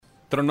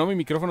Tronó mi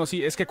micrófono,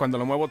 sí, es que cuando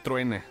lo muevo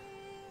truena.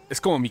 Es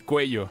como mi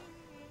cuello.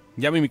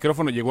 Ya mi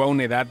micrófono llegó a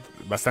una edad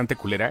bastante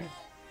culera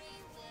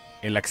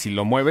en la que si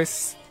lo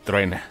mueves,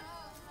 truena.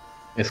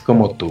 Es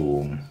como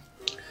tu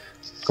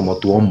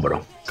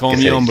hombro. Como que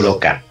mi se hombro.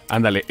 disloca.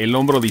 Ándale, el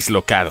hombro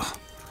dislocado.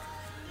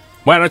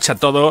 Buenas noches a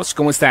todos,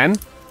 ¿cómo están?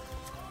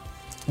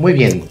 Muy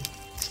bien.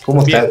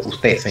 ¿Cómo Bien. está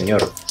usted,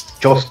 señor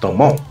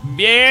Chostomo?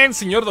 Bien,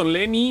 señor Don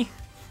Lenny.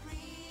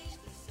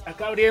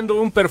 Acá abriendo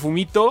un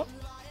perfumito.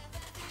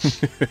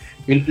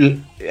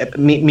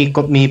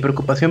 Mi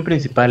preocupación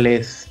principal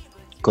es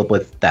 ¿cómo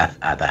estás,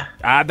 Ada?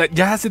 Ada,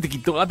 ¿ya se te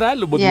quitó, Ada?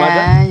 ¿Lo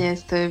Ya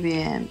estoy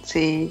bien,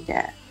 sí,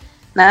 ya.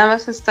 Nada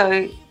más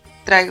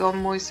traigo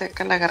muy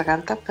seca la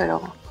garganta,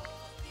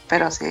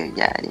 pero sí,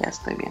 ya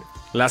estoy bien.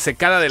 La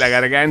secada de la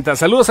garganta.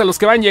 Saludos a los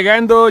que van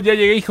llegando. Ya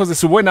llegué, hijos de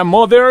su buena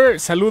mother.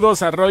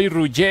 Saludos a Roy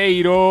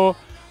Ruggiero,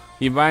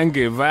 Iván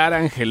Guevara,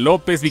 Ángel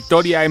López,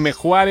 Victoria M.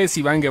 Juárez,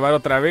 Iván Guevara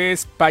otra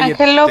vez. Payet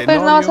Ángel López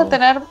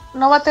Tenorio.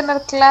 no va a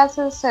tener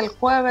clases el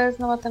jueves,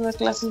 no va a tener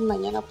clases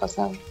mañana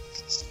pasado.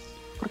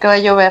 Porque va a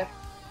llover.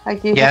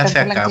 Aquí Ya se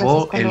cancelan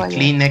acabó clases cuando el va a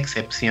clean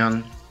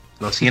excepción.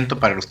 Lo siento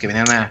para los que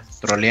venían a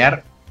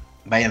trolear.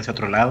 Váyanse a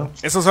otro lado.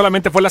 Eso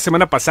solamente fue la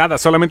semana pasada.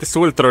 Solamente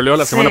estuvo el troleo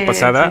la semana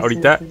pasada.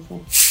 Ahorita,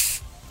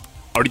 sí.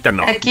 ahorita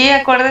no. Aquí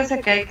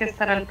acuérdense que hay que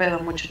estar al pedo,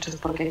 muchachos,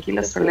 porque aquí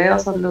los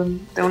troleos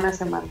son de una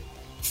semana.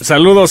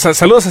 Saludos a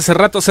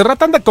Cerrato.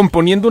 Cerrato anda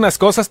componiendo unas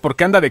cosas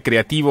porque anda de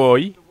creativo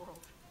hoy.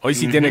 Hoy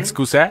sí tiene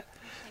excusa.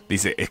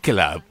 Dice, es que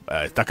la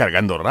está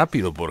cargando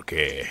rápido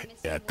porque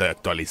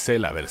actualicé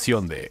la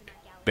versión de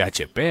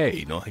PHP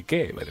y no sé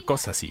qué,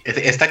 cosas así.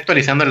 Está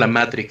actualizando la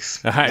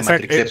Matrix. Ajá, la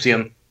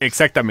Matrixcepción.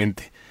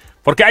 Exactamente.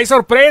 Porque hay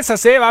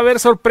sorpresas, va a haber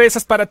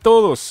sorpresas para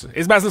todos.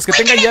 Es más, los que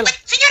tengan ya...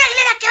 Señora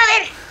Aguilera, ¿qué va a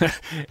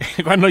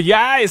haber? Cuando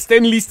ya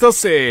estén listos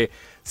se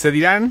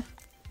dirán.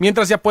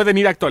 Mientras ya pueden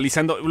ir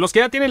actualizando. Los que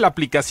ya tienen la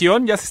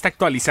aplicación, ya se está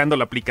actualizando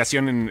la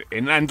aplicación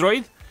en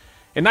Android.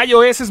 En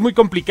iOS es muy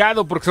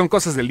complicado porque son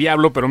cosas del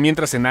diablo, pero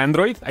mientras en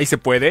Android, ahí se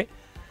puede.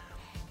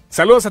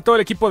 Saludos a todo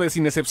el equipo de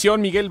Sin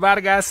Excepción, Miguel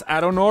Vargas,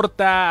 Aaron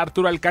Horta,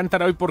 Arturo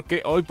Alcántara. Hoy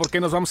por qué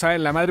nos vamos a ver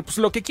en la madre. Pues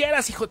lo que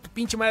quieras, hijo de tu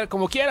pinche madre,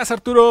 como quieras,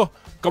 Arturo.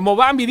 Como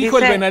Bambi, dijo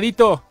el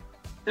venadito.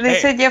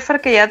 Dice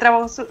Jeffer que ya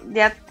trabó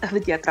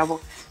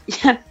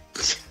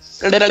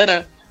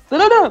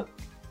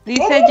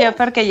Dice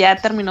Jeffer que ya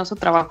terminó su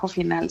trabajo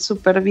final.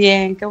 Súper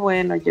bien, qué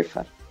bueno,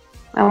 Jeffer.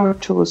 A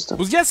mucho gusto.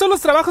 Pues ya son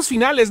los trabajos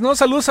finales, ¿no?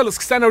 Saludos a los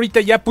que están ahorita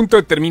ya a punto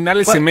de terminar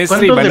el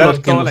semestre y ¿Cuántos van de a los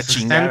dar que toda la nos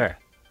chingada?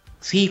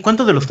 Sí,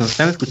 ¿cuántos de los que nos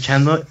están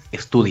escuchando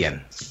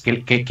estudian?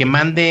 Que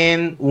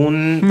manden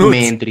un Nudes.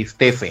 me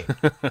entristece.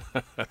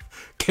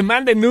 Que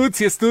manden nudes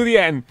y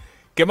estudian.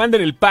 Que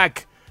manden el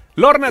pack.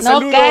 Lorna, No,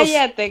 saludos.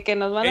 cállate, que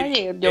nos van a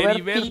llover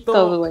Heriberto,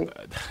 pitos, güey.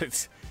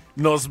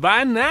 Nos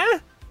van a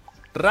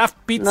Raf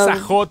Pizza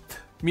Hut.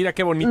 Mira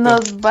qué bonito.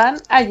 Nos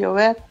van a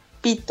llover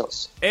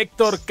pitos.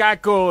 Héctor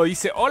Caco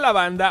dice, hola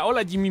banda,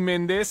 hola Jimmy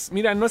Méndez.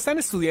 Mira, no están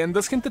estudiando,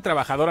 es gente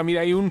trabajadora.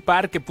 Mira, hay un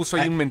par que puso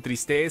ahí un me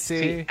entristece.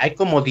 Sí, hay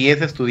como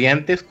 10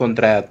 estudiantes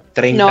contra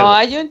 30. No,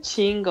 hay un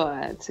chingo,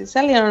 sí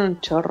salieron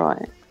un chorro,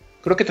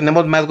 Creo que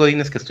tenemos más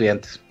godines que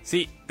estudiantes.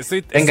 Sí,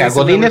 Venga, estoy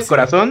godines seguro,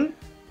 corazón.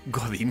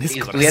 Godines Y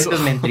corazón. estudiantes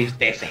me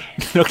entristece.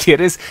 ¿No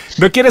quieres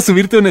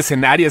subirte a un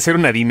escenario, hacer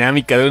una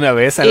dinámica de una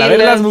vez? A ver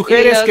las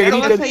mujeres que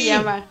 ¿cómo griten. se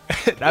llama?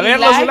 A ver,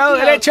 los del lado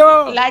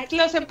derecho. Like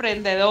los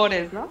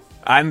emprendedores, ¿no?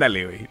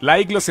 Ándale, güey.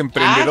 Like los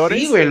emprendedores.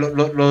 Sí, güey,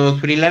 los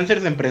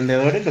freelancers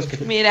emprendedores, los que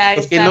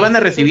Están no van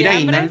a recibir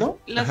estudiambres, aguinaldo.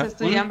 Los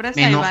estudiambres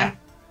me ahí enoja. van.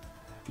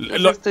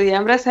 Los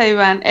estudiambres ahí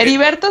van.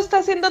 Heriberto está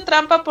haciendo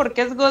trampa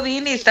porque es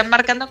Godín y está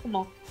marcando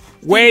como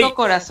Güey, 5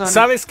 corazones.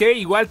 ¿sabes qué?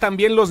 Igual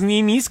también los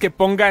ninis que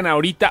pongan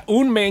ahorita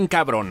un me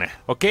encabrona,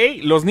 ¿ok?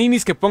 Los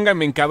ninis que pongan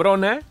me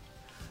encabrona.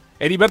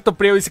 Heriberto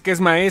Priego dice que es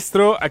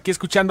maestro. Aquí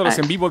escuchándolos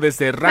en vivo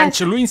desde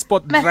Rancho Luis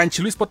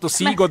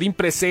Potosí. Godín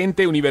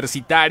presente,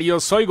 universitario.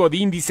 Soy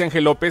Godín, dice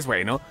Ángel López.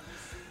 Bueno,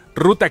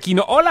 Ruth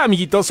Aquino. Hola,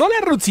 amiguitos. Hola,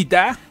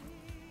 Ruthcita.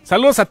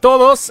 Saludos a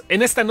todos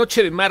en esta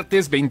noche de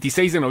martes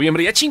 26 de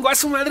noviembre. Ya chingó a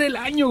su madre el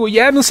año, güey.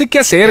 Ya no sé qué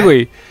hacer,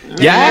 güey.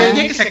 Ya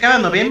que se acaba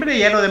noviembre,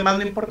 ya lo demás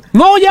no importa.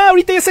 No, ya,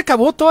 ahorita ya se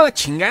acabó toda la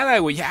chingada,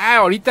 güey. Ya,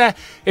 ahorita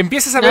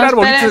empiezas a ver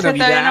arbolitos de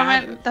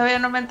Navidad. Todavía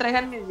no me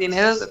entregan mis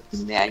dineros de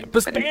fin de año.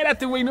 Pues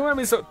espérate, güey, no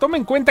mames. Toma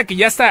en cuenta que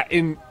ya está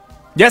en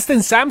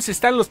Sam's,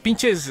 están los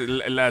pinches,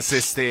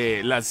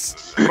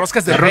 las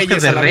roscas de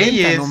Reyes. De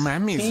Reyes. Venta, no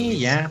mames. Sí,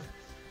 ya.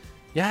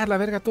 Ya, la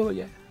verga todo,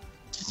 ya.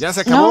 ¿Ya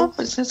se acabó? No,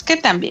 pues es que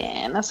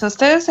también, o sea,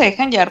 ustedes se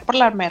dejan llevar por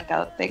la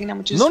mercadotecnia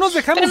muchos. No nos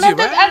dejamos Pero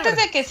llevar. antes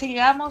de que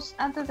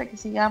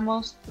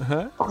sigamos,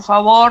 Ajá. por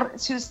favor,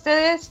 si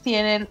ustedes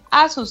tienen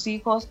a sus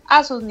hijos,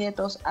 a sus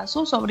nietos, a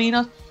sus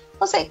sobrinos,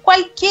 no sé,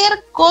 cualquier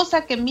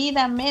cosa que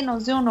mida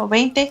menos de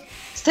 1.20,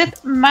 usted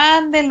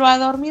mándelo a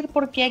dormir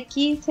porque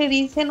aquí se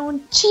dicen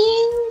un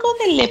chingo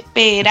de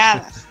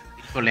leperadas.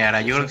 Híjole,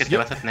 Ara, yo creo que te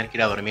vas a tener que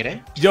ir a dormir,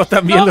 ¿eh? Yo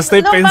también lo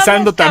estoy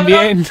pensando mames,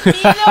 también. Cabrón,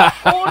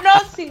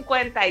 mido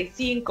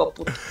 1.55,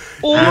 puto.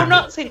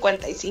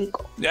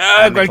 1.55.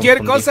 Ya, me cualquier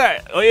confundí. cosa.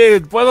 Oye,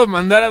 ¿puedo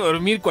mandar a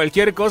dormir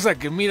cualquier cosa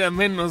que mida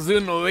menos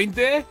de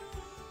 1.20?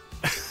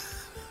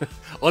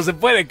 ¿O se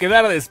puede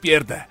quedar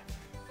despierta?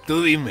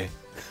 Tú dime.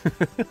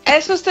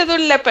 Es usted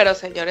un lépero,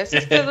 señor. Es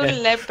usted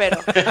un lépero.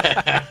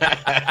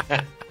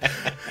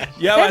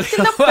 Ya ¿Sabes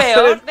qué es lo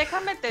peor?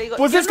 Déjame te digo.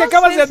 Pues yo es que no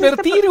acabas sé de si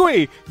advertir,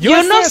 güey.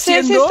 Yo no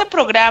sé si este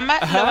programa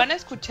Ajá. lo van a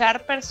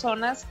escuchar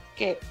personas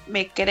que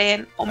me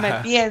creen o me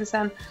Ajá.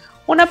 piensan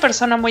una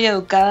persona muy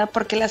educada,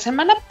 porque la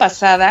semana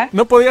pasada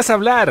No podías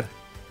hablar.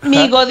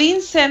 mi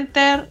Godín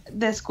Center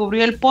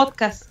descubrió el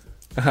podcast.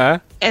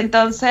 Ajá.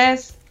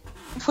 Entonces,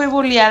 fui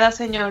bulleada,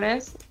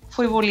 señores.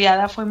 Fui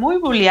muy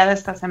bulleada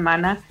esta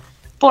semana.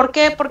 ¿Por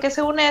qué? Porque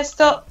según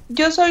esto,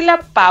 yo soy la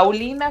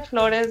Paulina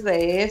Flores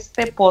de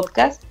este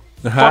podcast,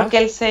 Ajá. porque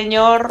el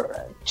señor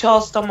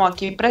Chóstomo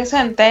aquí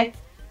presente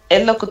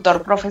es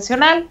locutor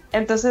profesional.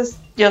 Entonces,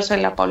 yo soy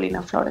la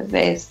Paulina Flores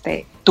de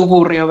este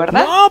tugurrio,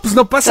 ¿verdad? No, pues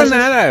no pasa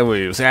Entonces- nada,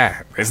 güey. O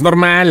sea, es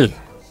normal.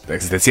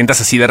 Te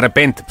sientas así de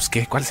repente. Pues,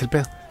 ¿qué? ¿Cuál es el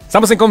pedo?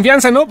 Estamos en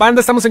confianza, ¿no? Banda,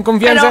 estamos en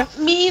confianza.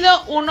 Pero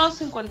mido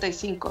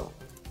 1.55.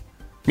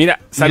 Mira,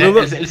 Mira,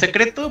 saludos. el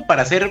secreto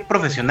para ser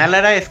profesional,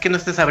 Lara, es que no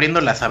estés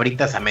abriendo las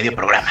sabritas a medio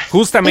programa.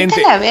 Justamente.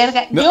 Vete a la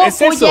verga. No, Yo es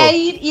voy eso. a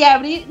ir y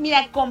abrir.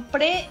 Mira,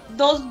 compré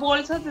 2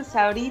 bolsas de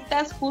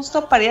sabritas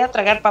justo para ir a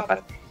tragar papas.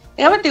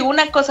 Déjame te digo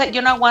una cosa,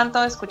 yo no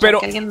aguanto escuchar Pero-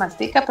 que alguien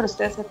mastica, pero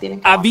ustedes se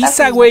tienen que Avisa,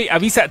 aguantar. güey,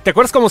 avisa. ¿Te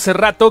acuerdas como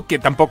Cerrato, que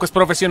tampoco es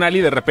profesional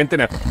y de repente...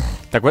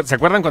 ¿Se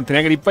acuerdan cuando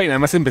tenía gripa y nada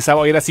más empezaba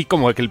a oír así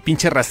como que el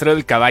pinche rastreo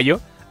del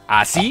caballo?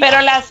 Así.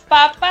 Pero las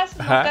papas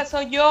Ajá. nunca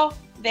soy yo.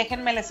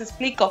 Déjenme les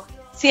explico.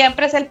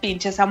 Siempre es el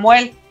pinche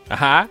Samuel.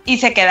 Ajá. Y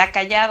se queda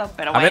callado,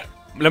 pero A bueno.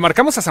 ver, ¿le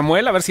marcamos a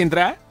Samuel a ver si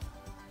entra?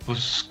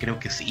 Pues creo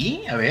que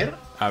sí, a ver.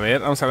 A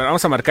ver,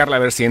 vamos a marcarle a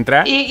ver si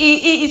entra.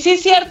 Y sí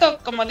es cierto,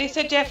 como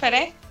dice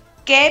Jeffer,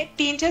 qué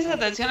pinches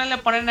atenciones le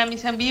ponen a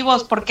mis en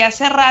vivos, porque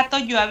hace rato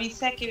yo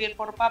avisé que iba a ir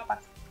por papas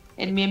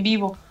en mi en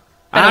vivo.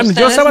 Pero Yo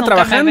ustedes estaba nunca me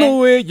trabajando, ven.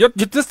 güey. Yo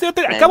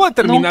acabo de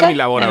terminar Nunca mi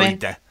labor me ven.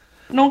 ahorita.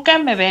 Nunca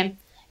me ven.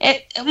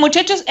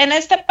 Muchachos, en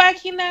esta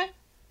página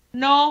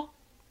no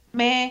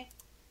me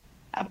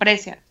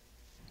aprecian.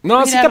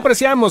 No, sí Mira. te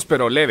apreciamos,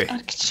 pero leve. A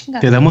ver, qué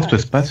chingados. Te damos tu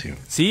espacio.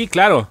 Sí,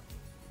 claro.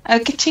 A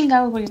ver, qué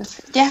chingados voy a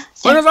hacer. Ya.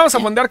 Hoy nos vamos a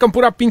fondear con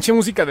pura pinche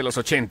música de los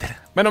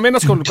 80. Bueno,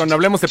 menos cuando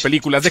hablemos de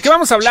películas. ¿De qué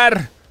vamos a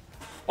hablar?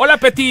 Hola,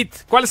 Petit.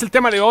 ¿Cuál es el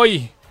tema de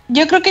hoy?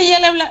 Yo creo que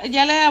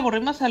ya le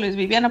aburrimos a Luis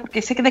Viviano,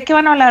 porque sé que de qué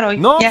van a hablar hoy.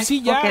 No,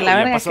 sí, ya. porque la Ya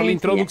verdad pasó que la sí,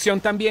 introducción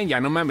también. Ya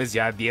no mames,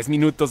 ya 10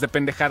 minutos de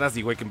pendejadas.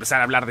 Digo, hay que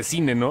empezar a hablar de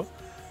cine, ¿no?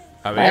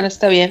 A ya. ver. Bueno,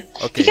 está bien.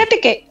 Ok. Fíjate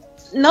que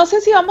no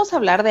sé si vamos a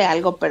hablar de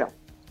algo, pero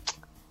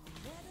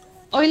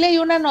hoy leí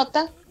una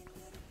nota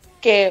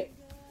que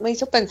me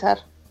hizo pensar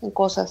en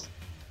cosas.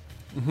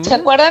 Ujú. ¿Se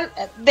acuerdan?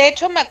 De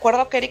hecho, me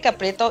acuerdo que Erika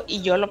Prieto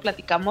y yo lo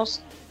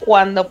platicamos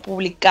cuando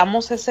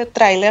publicamos ese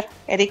tráiler.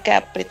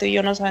 Erika Prieto y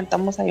yo nos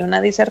aventamos ahí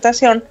una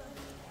disertación.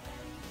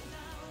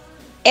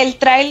 El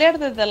tráiler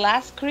de The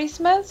Last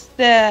Christmas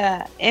de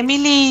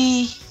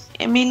Emilia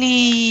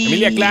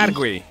Clarke,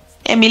 güey.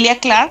 Emilia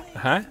Clarke.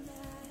 Ajá.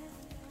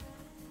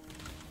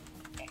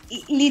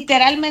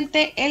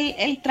 Literalmente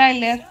el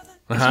tráiler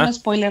Ajá. es un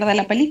spoiler de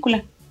la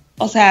película.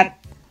 O sea,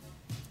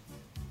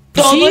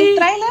 Pues todo sí. el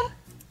tráiler.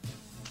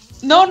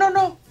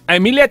 No. A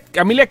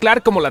Emilia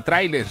Clarke como la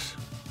trailer.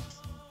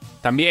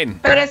 También.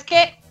 Pero es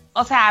que,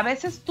 o sea, a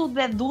veces tú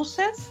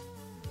deduces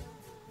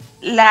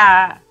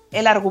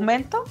el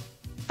argumento,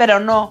 pero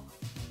no,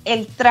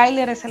 el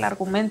tráiler es el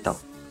argumento.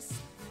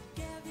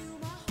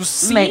 Pues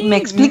sí. me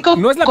explico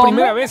No es la cómo,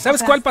 primera vez. ¿Sabes o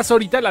sea, cuál pasó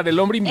ahorita? La del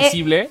hombre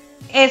invisible.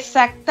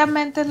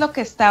 Exactamente es lo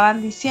que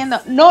estaban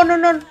diciendo. No.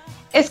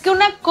 Es que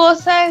una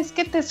cosa es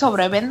que te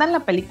sobrevendan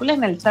la película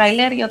en el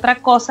tráiler y otra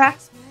cosa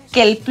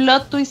que el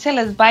plot twist se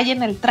les vaya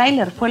en el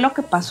tráiler. Fue lo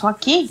que pasó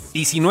aquí.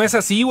 Y si no es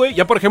así, güey,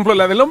 ya por ejemplo,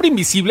 la del hombre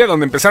invisible,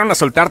 donde empezaron a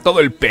soltar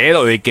todo el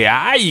pedo de que,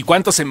 ay,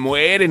 cuántos se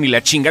mueren y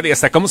la chingada y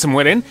hasta cómo se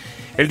mueren,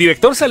 el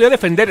director salió a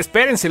defender,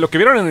 espérense, lo que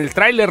vieron en el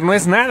tráiler no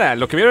es nada,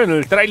 lo que vieron en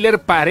el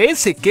tráiler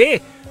parece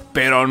que,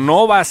 pero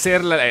no va a ser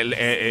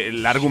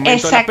el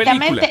argumento de la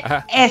película.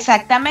 Ajá.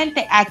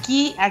 Exactamente.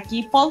 Aquí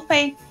Paul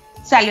Feig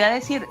salió a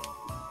decir,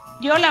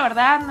 yo la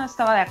verdad no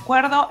estaba de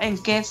acuerdo en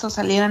que eso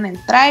saliera en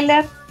el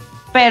tráiler,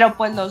 pero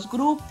pues los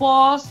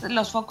grupos,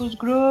 los focus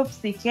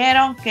groups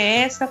dijeron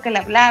que esto, que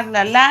la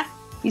bla,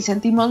 y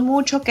sentimos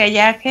mucho que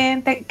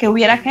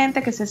hubiera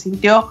gente que se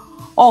sintió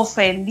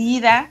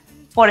ofendida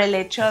por el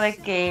hecho de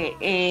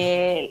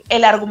que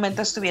el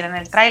argumento estuviera en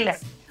el tráiler.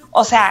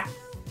 O sea,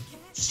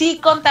 sí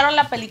contaron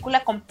la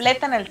película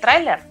completa en el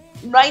tráiler.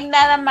 No hay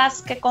nada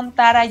más que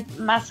contar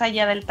más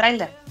allá del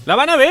tráiler. ¿La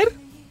van a ver?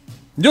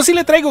 Yo sí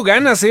le traigo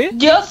ganas, ¿eh?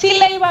 Yo sí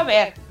la iba a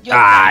ver.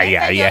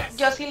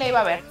 Yo sí la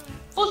iba a ver.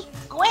 Pues,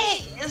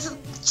 güey, es un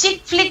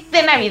chick flick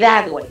de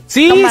Navidad, güey.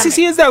 Sí, No mames.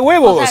 sí, es de a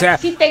huevo, o sea,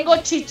 sí tengo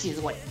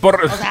chichis, güey.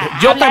 por, O sea,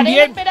 yo hablaré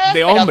también peras,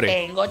 de pero hombre.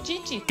 tengo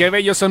chichis. Qué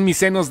bellos son mis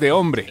senos de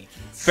hombre.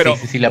 Pero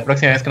Sí, la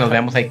próxima vez que nos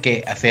veamos hay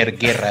que hacer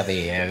guerra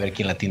de a ver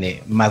quién la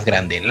tiene más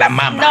grande. La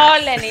mama. No,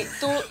 Lenny,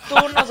 tú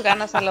nos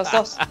ganas a los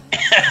dos.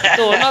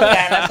 Tú nos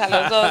ganas a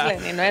los dos,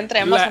 Lenny. No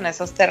entremos en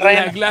esos la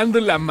terrenos.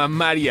 glándula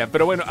mamaria.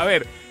 Pero bueno, a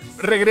ver,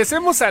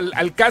 regresemos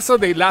al caso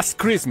de Last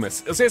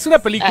Christmas. O sea, es una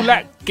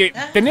película que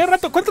tenía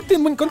rato. ¿Cuánto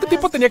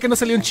tiempo tenía que no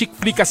salía un chick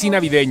flick así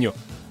navideño?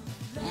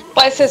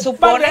 Pues se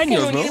supone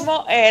años, que el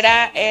último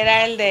era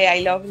el de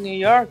I Love New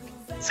York.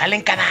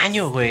 Salen cada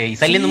año, güey.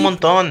 Salen un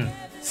montón.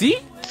 ¿Sí?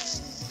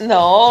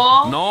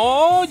 No.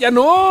 No, ya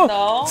no.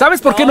 No,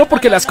 ¿Sabes por qué no?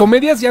 Porque no. las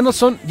comedias ya no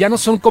son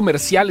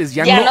comerciales,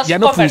 ya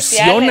no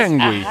funcionan,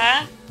 güey.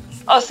 Ajá.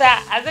 O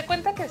sea, haz de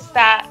cuenta que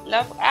está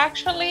Love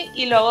Actually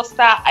y luego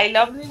está I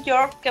Love New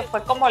York, que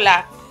fue como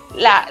la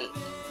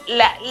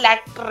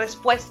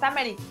respuesta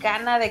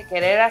americana de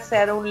querer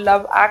hacer un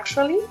Love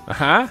Actually.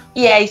 Ajá.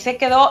 Y ahí se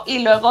quedó. Y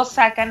luego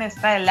sacan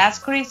esta de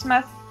Last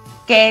Christmas,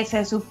 que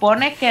se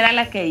supone que era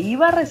la que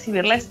iba a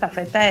recibir la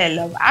estafeta de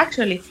Love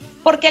Actually.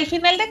 Porque al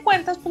final de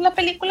cuentas, pues la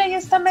película ya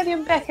está medio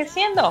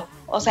envejeciendo.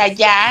 O sea,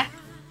 ya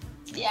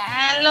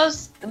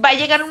va a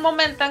llegar un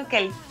momento en que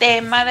el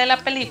tema de la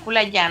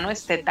película ya no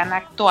esté tan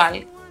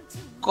actual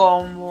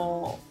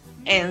como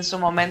en su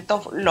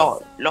momento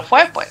lo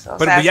fue, pues. O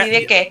sea, así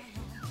de que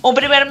un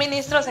primer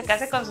ministro se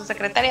case con su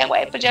secretaria,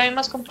 güey, pues ya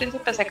vimos que un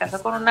príncipe se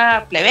casó con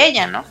una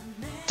plebeya, ¿no?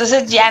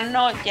 Entonces ya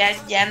no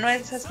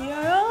es así,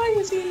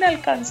 ay, es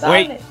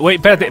inalcanzable. Güey,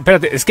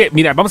 espérate, es que,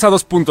 mira, vamos a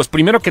 2 puntos.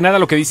 Primero que nada,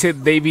 lo que dice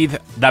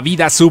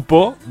David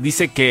Azupo,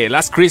 dice que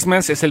Last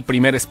Christmas es el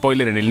primer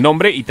spoiler en el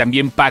nombre, y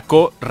también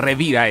Paco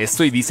revira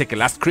esto y dice que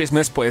Last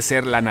Christmas puede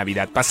ser la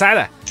Navidad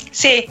pasada.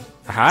 Sí.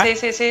 Ajá. Sí,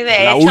 de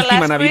la hecho, última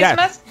Last Navidad.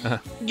 Christmas,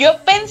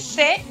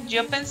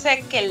 yo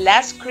pensé que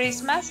Last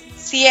Christmas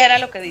sí era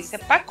lo que dice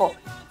Paco,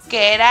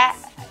 que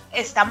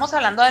estamos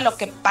hablando de lo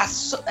que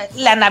pasó,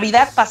 la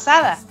Navidad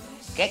pasada,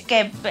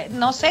 que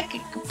no sé, que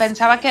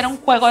pensaba que era un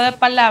juego de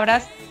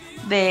palabras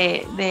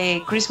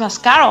de Christmas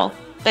Carol.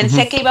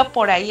 Pensé que iba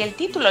por ahí el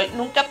título,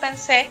 nunca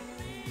pensé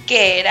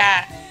que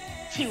era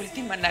mi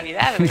última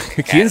Navidad, güey.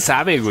 ¿Quién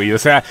sabe, güey? O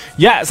sea,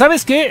 ya,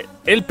 ¿sabes qué?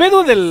 El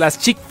pedo de las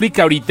chick flick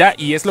ahorita,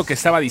 y es lo que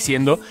estaba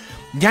diciendo,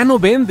 ya no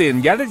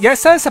venden, ya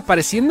está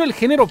desapareciendo el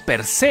género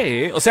per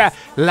se, ¿eh? O sea,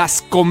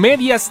 las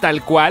comedias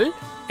tal cual,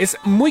 es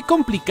muy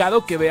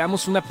complicado que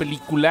veamos una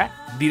película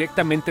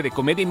directamente de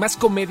comedia, y más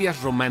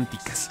comedias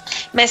románticas.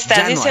 ¿Me estás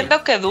Ya no diciendo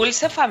hay. que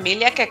Dulce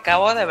Familia, que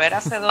acabo de ver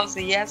hace 2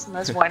 días, no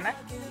es buena?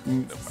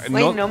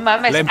 Güey, no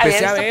mames, la había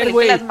empecé a visto ver,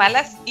 güey. películas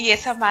malas y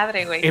esa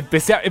madre, güey.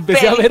 Empecé a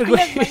ver,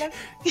 güey. Películas malas.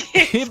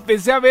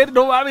 Empecé a ver,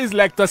 no mames,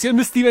 la actuación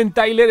de Steven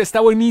Tyler está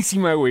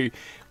buenísima, güey.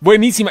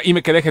 Buenísima, y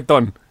me quedé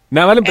jetón.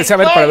 Nada más la empecé a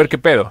ver para ver qué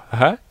pedo.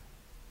 Ajá.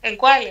 ¿En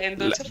cuál? ¿En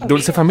Dulce Familia?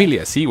 Dulce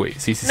Familia, sí, güey.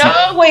 Sí.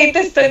 No, güey, te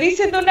estoy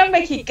diciendo una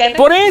mexicana.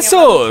 Por que se eso.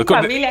 llama Dulce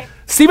Familia.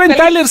 Steven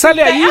Tyler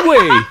sale ahí,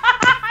 güey.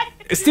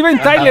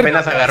 Steven Tyler.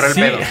 Apenas agarró el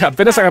pedo.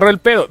 Apenas agarró el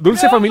pedo.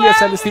 Dulce Familia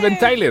sale Steven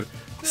Tyler.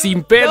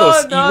 Sin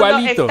pedos, No,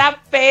 igualito.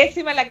 está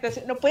pésima la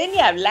actuación. No puede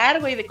ni hablar,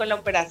 güey, con la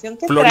operación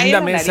que trae en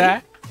la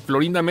nariz.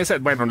 Florinda Mesa.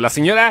 Bueno, la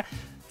señora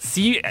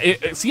sí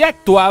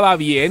actuaba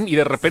bien y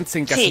de repente se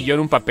encasilló en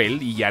un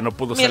papel y ya no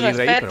pudo salir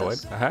de ahí, pero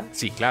bueno. Ajá,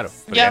 sí, claro.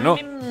 Pero ya no.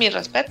 Mi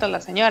respeto a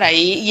la señora.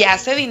 Y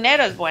hace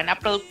dinero, es buena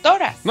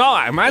productora. No,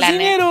 más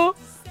dinero.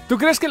 ¿Tú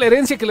crees que la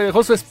herencia que le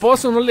dejó su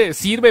esposo no le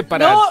sirve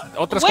para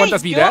otras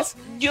cuantas vidas?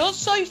 Yo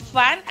soy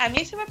fan. A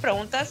mí, si me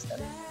preguntas,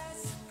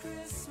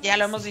 ya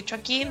lo hemos dicho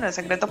aquí, no es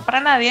secreto para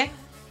nadie,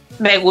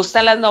 me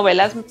gustan las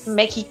novelas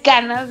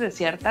mexicanas de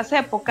ciertas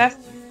épocas.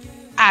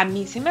 A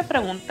mí, si me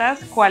preguntas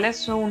cuál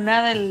es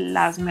una de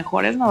las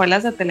mejores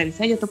novelas de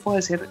Televisa, yo te puedo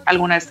decir,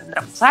 Alguna vez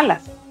tendremos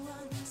alas.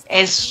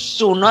 Es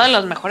uno de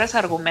los mejores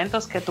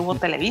argumentos que tuvo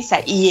Televisa,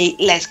 y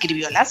la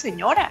escribió la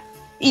señora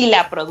y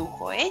la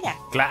produjo ella.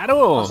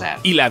 Claro, O sea,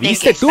 y la ¿de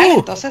viste qué tú.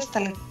 Entonces,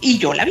 y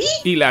yo la vi.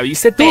 Y la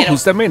viste tú, Pero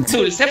justamente.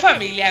 Dulce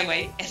Familia,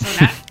 güey, es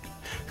una...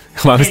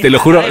 Mames, te lo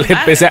juro,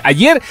 empecé,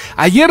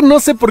 ayer no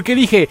sé por qué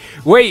dije,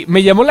 güey,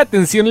 me llamó la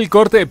atención el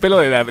corte de pelo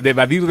de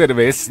Badir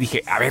Derbez.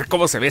 Dije, a ver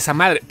cómo se ve esa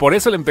madre. Por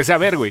eso le empecé a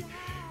ver, güey.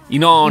 Y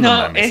no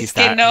mames, sí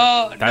está,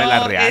 está de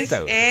la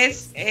reata, güey.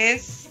 Es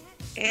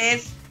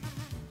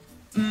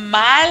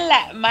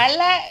mala,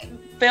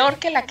 peor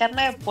que la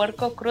carne de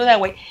puerco cruda,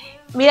 güey.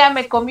 Mira,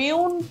 me comí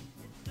un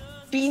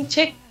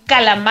pinche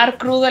calamar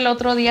crudo el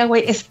otro día,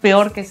 güey. Es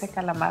peor que ese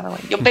calamar,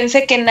 güey. Yo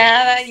pensé que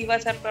nada iba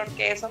a ser peor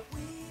que eso.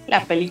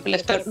 La película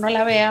es peor. No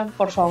la vean,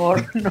 por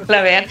favor, no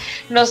la vean.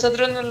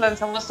 Nosotros nos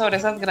lanzamos sobre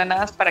esas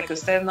granadas para que a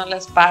ustedes no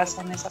les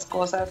pasen esas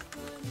cosas.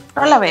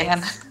 No la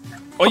vean.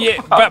 Oye,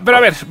 pero a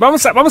ver,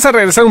 vamos a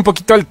regresar un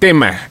poquito al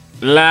tema.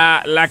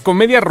 La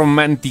comedia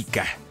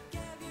romántica.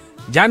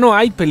 Ya no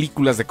hay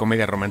películas de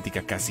comedia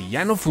romántica casi.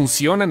 Ya no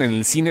funcionan en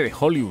el cine de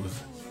Hollywood.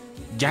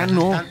 Ya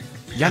no.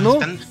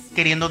 Están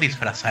queriendo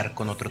disfrazar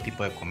con otro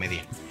tipo de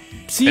comedia.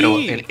 Sí. Pero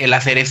la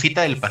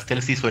cerecita del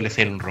pastel sí suele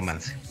ser un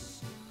romance.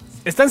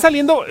 Están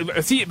saliendo,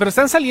 sí, pero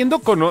están saliendo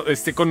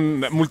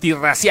con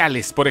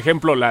multirraciales. Por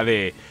ejemplo, la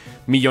de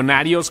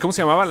Millonarios, ¿cómo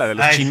se llamaba? La de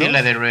los chinos. Sí,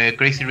 la de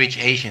Crazy Rich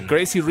Asians.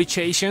 Crazy Rich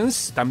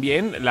Asians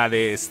también. La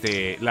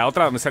de la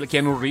otra donde sale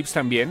Keanu Reeves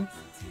también.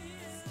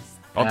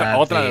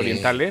 Otra de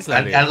orientales.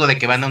 Algo de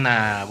que van a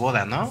una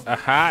boda, ¿no?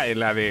 Ajá,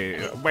 la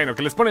de... Bueno,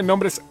 que les ponen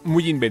nombres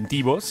muy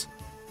inventivos.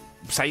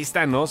 Pues ahí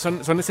está, ¿no?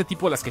 Son ese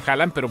tipo las que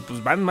jalan, pero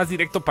pues van más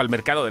directo para el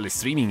mercado del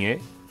streaming, ¿eh?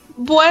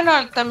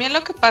 Bueno, también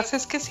lo que pasa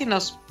es que si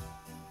nos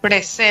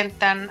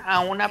presentan a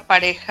una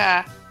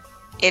pareja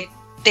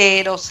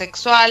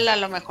heterosexual, a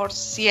lo mejor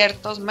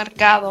ciertos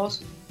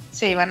mercados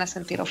se iban a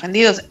sentir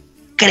ofendidos.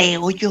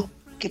 Creo yo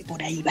que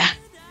por ahí va.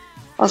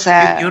 O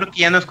sea, yo creo que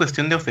ya no es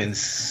cuestión de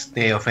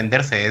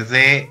ofenderse, es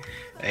de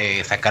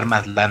sacar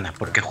más lana,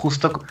 porque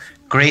justo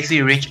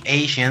Crazy Rich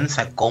Asians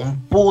sacó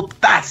un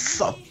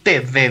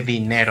putazote de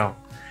dinero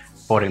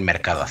por el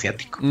mercado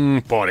asiático.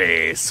 Por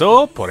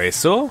eso.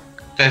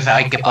 Entonces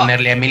hay que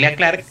ponerle a Emilia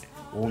Clarke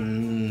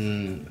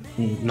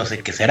no sé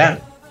qué será.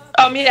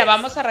 Mira,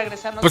 vamos a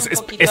regresarnos Pues un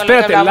poquito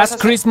espérate, a lo que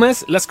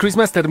Last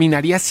Christmas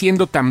terminaría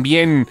siendo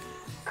también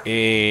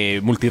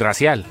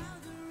multirracial.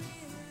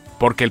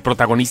 Porque el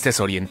protagonista es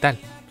oriental.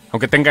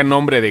 Aunque tenga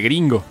nombre de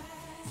gringo.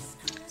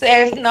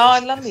 No,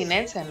 es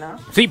londinense, ¿no?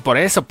 Sí, por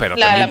eso, pero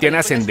La también tiene película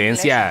es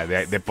ascendencia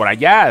de por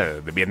allá,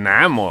 de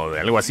Vietnam o de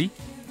algo así.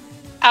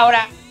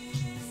 Ahora,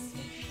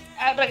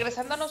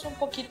 regresándonos un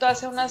poquito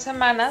hace unas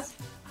semanas,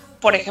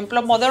 por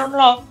ejemplo, Modern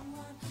Love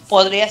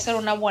podría ser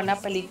una buena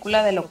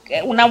película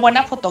una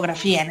buena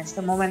fotografía en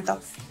este momento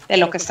de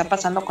lo que está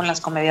pasando con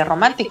las comedias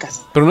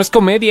románticas. Pero no es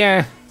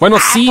comedia. Bueno,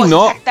 sí, pues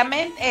 ¿no?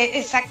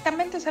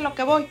 Exactamente es a lo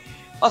que voy.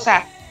 O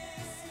sea,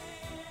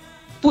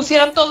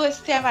 pusieron todo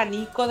este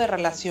abanico de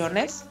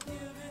relaciones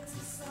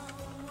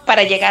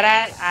para llegar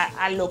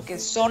a lo que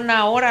son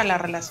ahora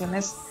las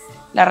relaciones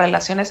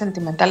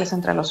sentimentales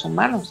entre los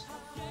humanos.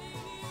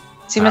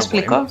 ¿Sí me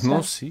explico? Bueno, O sea,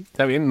 no, sí,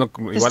 está bien. No,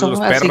 igual esto los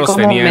así perros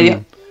como tenían...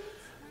 medio-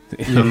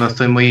 No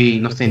estoy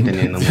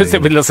entendiendo. muy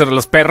bien.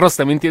 Los perros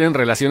también tienen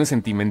relaciones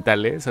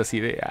sentimentales, así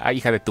de,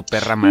 hija de tu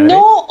perra madre.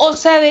 No, o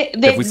sea, de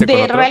fuiste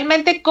con otro?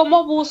 realmente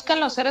cómo buscan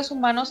los seres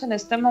humanos en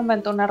este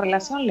momento una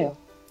relación, Leo.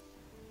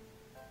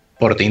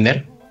 ¿Por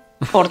Tinder?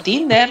 Por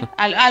Tinder,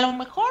 a lo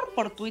mejor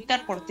por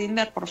Twitter, por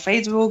Tinder, por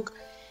Facebook,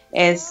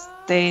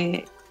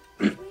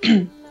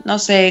 no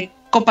sé,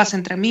 copas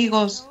entre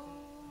amigos.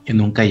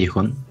 ¿En un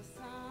callejón?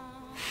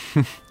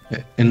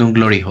 ¿En un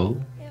glory hole?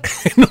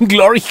 En un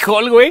glory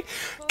hole, güey.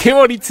 Qué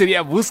bonito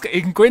sería.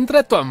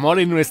 Encuentra tu amor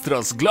en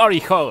nuestros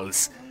glory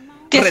holes.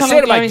 ¿Qué son los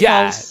Reserva glory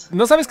ya. holes?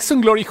 ¿No sabes qué es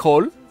un glory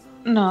hole?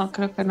 No,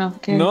 creo que no.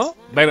 ¿Qué ¿No?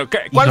 es? Bueno,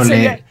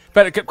 Híjole.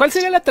 ¿cuál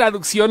sería la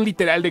traducción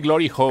literal de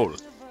glory hole?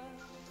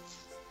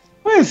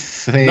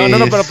 Pues. No,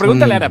 pero es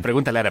pregúntale a un- Ara,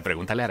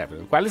 pregúntale a Ara.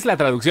 ¿Cuál es la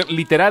traducción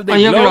literal de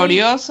Hoyo glory?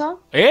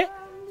 glorioso. ¿Eh?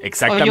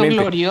 Exactamente.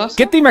 Hoyo glorioso.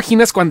 ¿Qué te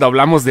imaginas cuando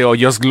hablamos de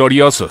hoyos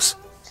gloriosos?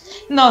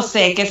 No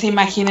sé qué se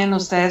imaginen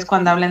ustedes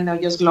cuando hablen de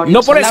hoyos gloriosos.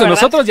 No, por la eso, verdad.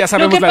 nosotros ya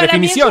sabemos Lo que la para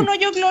definición. Mí es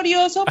un hoyo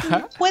glorioso,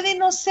 Ajá. puede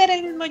no ser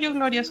el mismo hoyo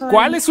glorioso.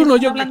 ¿Cuál del es que un están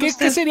hoyo? hablando ¿Qué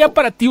ustedes. sería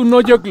para ti un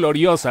hoyo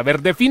glorioso? A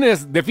ver,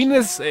 defines,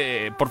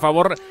 por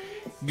favor,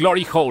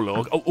 glory hole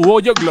o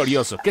hoyo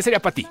glorioso. ¿Qué sería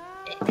para ti?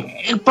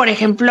 Por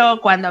ejemplo,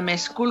 cuando me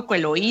esculco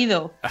el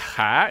oído.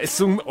 Ajá,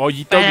 es un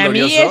hoyito Para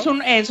glorioso.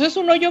 mí eso es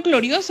un hoyo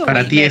glorioso. Para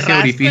güey. ti Me ese rasco el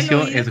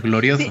orificio oído. es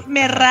glorioso. Sí,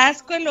 me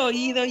rasco el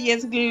oído y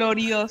es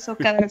glorioso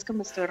cada vez que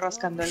me estoy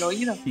rascando el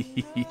oído.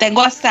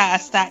 Tengo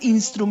hasta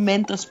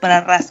instrumentos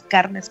para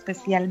rascarme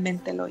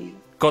especialmente el oído.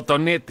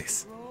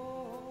 Cotonetes.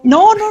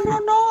 No.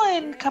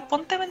 En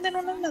Japón te venden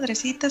unas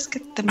madrecitas que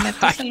te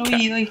metes el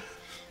oído y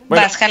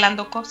Bueno, vas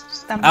jalando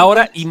cosas. También.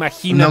 Ahora Un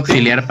imagínate.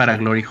 auxiliar para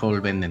glory hole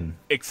venden.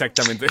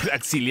 Exactamente,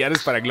 auxiliares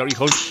para glory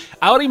hole.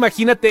 Ahora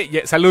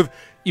imagínate, salud.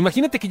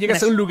 Imagínate que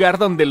llegas a un lugar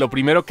donde lo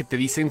primero que te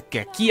dicen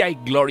que aquí hay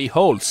glory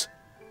holes.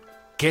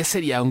 ¿Qué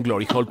sería un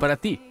glory hole para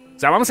ti? O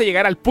sea, vamos a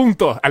llegar al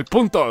punto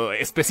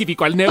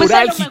específico, al Pues a lo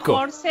neurálgico.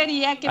 mejor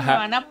sería que Ajá. me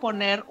van a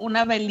poner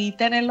una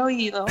velita en el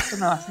oído que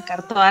me va a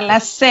sacar toda la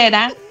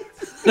cera.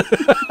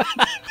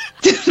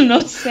 No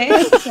sé,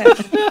 o sea,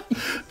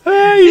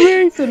 Ay,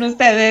 güey. son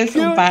ustedes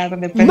un par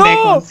de No,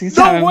 pendejos, ¿sí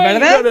saben, güey,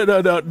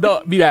 verdad?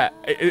 no, mira,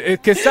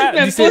 que está,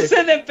 Me dice,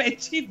 puse de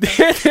pechito.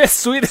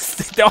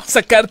 te vamos a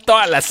sacar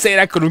toda la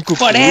cera con un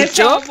cucurucho. Por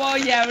eso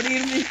voy a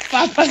abrir mis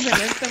papas en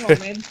este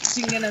momento.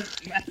 Chinguen a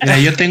su madre. Mira,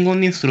 yo tengo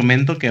un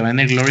instrumento que va en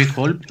el glory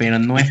hole, pero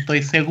no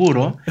estoy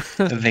seguro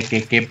de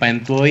que quepa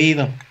en tu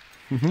oído.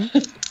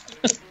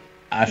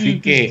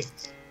 Así que,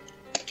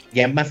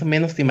 ¿ya más o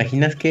menos te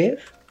imaginas qué es?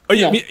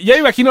 Oye, No. ya me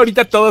imagino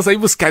ahorita todos ahí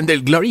buscando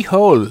el glory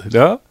hole,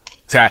 ¿no? O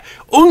sea,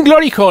 un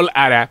glory hole,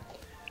 Ara,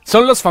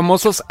 son los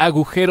famosos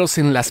agujeros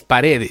en las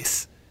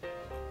paredes.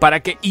 Para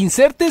que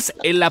insertes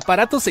el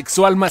aparato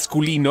sexual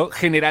masculino,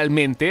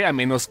 generalmente, a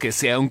menos que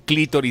sea un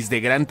clítoris de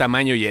gran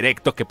tamaño y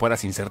erecto que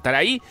puedas insertar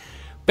ahí.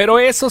 Pero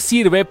eso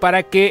sirve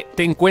para que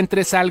te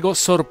encuentres algo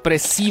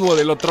sorpresivo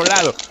del otro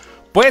lado.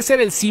 Puede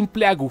ser el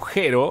simple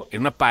agujero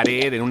en una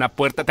pared, en una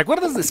puerta. ¿Te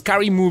acuerdas de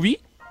Scary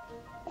Movie?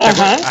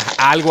 Ajá.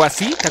 Algo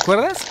así, ¿te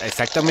acuerdas?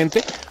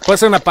 Exactamente. Puede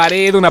ser una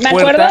pared, una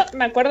puerta.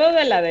 Me acuerdo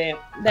de la de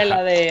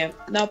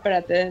no,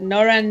 espérate,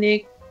 Nora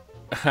Nick,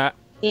 Ajá.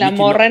 la Nicky,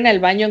 morra en el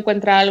baño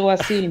encuentra algo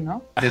así,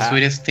 ¿no? The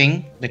Sweetest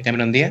Thing de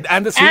Cameron Díaz.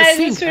 And the Es Sweetest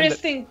The Thing.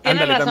 Sweetest Thing. Tiene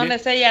Ándale, razón, también.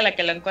 es ella la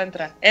que lo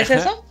encuentra. ¿Es Ajá,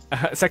 eso?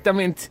 ajá,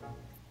 exactamente.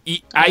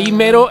 Y ahí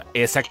mero,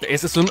 exacto,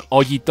 ese es un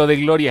hoyito de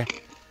gloria.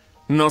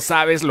 No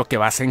sabes lo que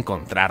vas a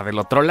encontrar del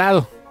otro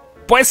lado.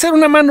 Puede ser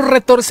una mano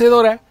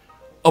retorcedora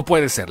o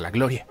puede ser la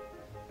gloria.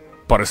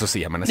 Por eso se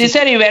llaman así. Dice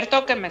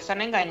Heriberto que me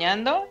están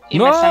engañando y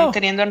No. me están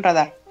queriendo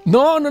enredar.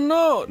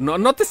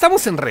 No te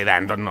estamos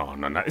enredando, no.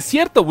 Es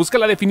cierto, busca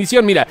la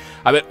definición. Mira,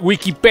 a ver,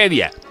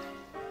 Wikipedia.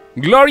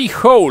 Glory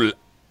hole,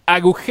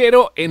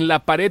 agujero en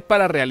la pared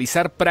para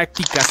realizar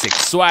prácticas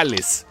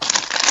sexuales.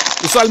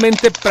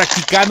 Usualmente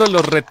practicando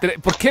los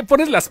retretes. ¿Por qué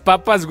pones las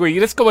papas, güey?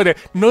 Eres como de,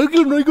 no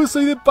oigo,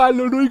 soy de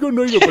palo, no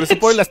oigo. Por eso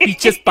pones las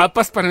pinches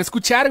papas para no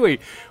escuchar, güey.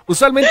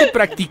 Usualmente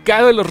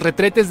practicado en los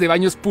retretes de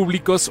baños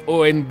públicos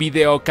o en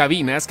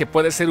videocabinas, que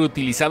puede ser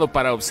utilizado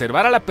para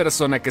observar a la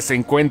persona que se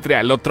encuentre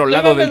al otro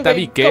lado del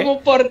tabique.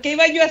 Como, ¿por qué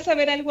iba yo a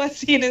saber algo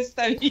así en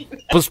esta vida?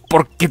 Pues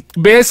porque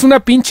ves una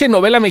pinche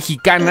novela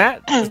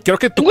mexicana. Creo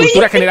que tu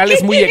cultura general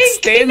es muy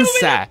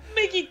extensa.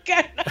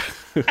 Mexicana.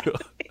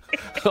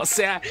 O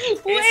sea,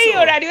 Güey, eso.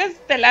 horario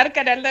estelar,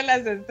 canal de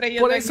las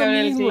estrellas. Por de eso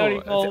el mismo, Glory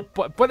Hole.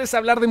 puedes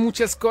hablar de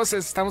muchas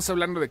cosas. Estamos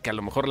hablando de que a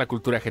lo mejor la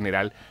cultura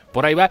general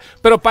por ahí va.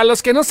 Pero para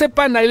los que no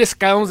sepan, ahí les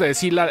acabamos de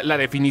decir la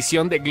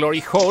definición de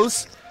Glory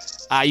Holes.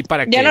 Ahí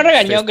para que Ya nos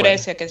regañó ustedes puedan-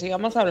 Grecia, que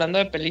sigamos hablando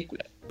de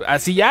películas.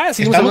 Así ya,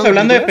 ¿seguimos Estamos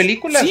hablando de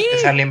películas. Sí.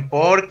 Salen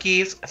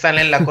Porky's,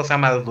 salen La Cosa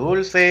Más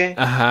Dulce.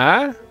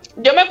 Ajá.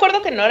 Yo me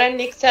acuerdo que en Nora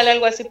Nick sale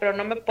algo así, pero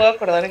no me puedo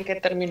acordar en qué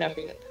termina,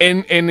 fíjate.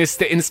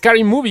 En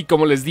Scary Movie,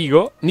 como les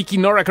digo, Nicky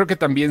Nora creo que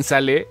también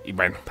sale. Y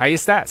bueno, ahí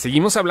está.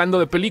 Seguimos hablando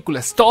de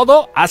películas.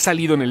 Todo ha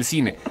salido en el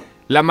cine.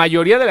 La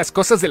mayoría de las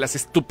cosas, de las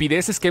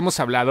estupideces que hemos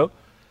hablado,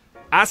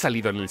 ha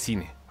salido en el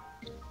cine.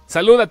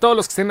 Salud a todos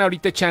los que estén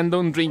ahorita echando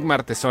un drink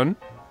martesón.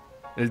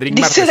 El drink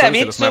Dice martesón de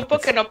David, los supo martes.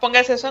 que no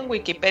pongas eso en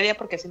Wikipedia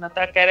porque si no te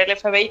va a caer el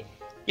FBI.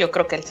 Yo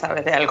creo que él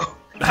sabe de algo.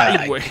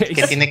 Ay, güey.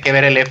 ¿Qué tiene que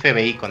ver el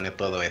FBI con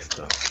todo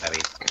esto,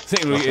 David? Sí,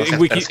 No en seas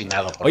Wiki-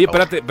 persinado, por Oye,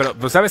 favor. espérate,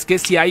 pero ¿sabes qué?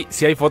 Sí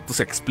hay fotos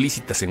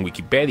explícitas en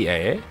Wikipedia,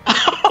 ¿eh?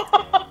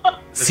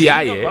 Sí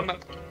hay, ¿eh?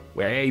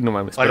 Güey, no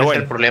mames. ¿Cuál Pero es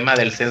bueno. el problema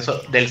del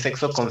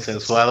sexo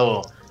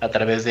consensuado a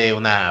través de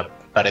una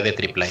pared de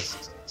triple A?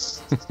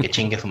 Que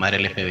chingue su madre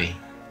el FBI.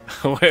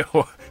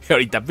 Huevo. Y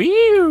ahorita,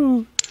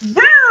 ¡piu!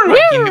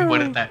 Aquí en mi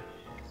puerta.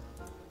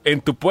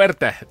 En tu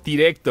puerta,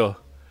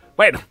 directo.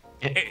 Bueno,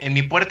 En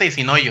mi puerta y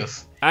sin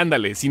hoyos.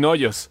 ándale, sin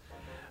hoyos.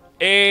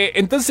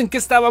 Entonces, ¿en qué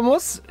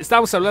estábamos?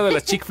 Estábamos hablando de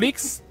las chick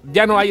flicks.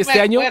 Ya no hay Me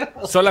este año,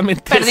 acuerdo.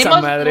 solamente esa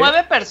Perdimos madre.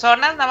 9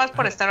 personas nada más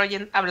por estar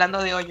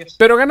hablando de hoyos.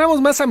 Pero ganamos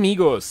más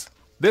amigos.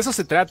 De eso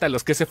se trata.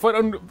 Los que se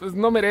fueron pues,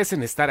 no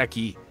merecen estar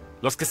aquí.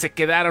 Los que se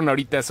quedaron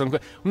ahorita son...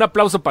 Un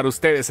aplauso para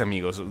ustedes,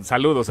 amigos.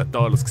 Saludos a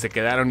todos los que se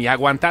quedaron y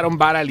aguantaron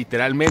vara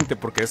literalmente,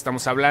 porque de eso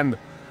estamos hablando.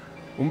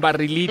 Un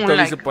barrilito, Un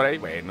like. dice por ahí.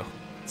 Bueno.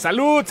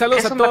 Saludos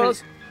Es a un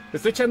todos.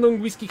 Estoy echando un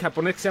whisky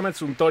japonés que se llama el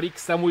Suntory, que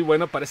está muy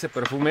bueno, parece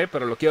perfume,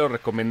 pero lo quiero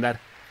recomendar.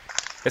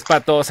 Es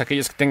para todos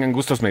aquellos que tengan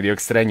gustos medio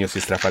extraños y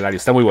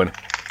estrafalarios. Está muy bueno.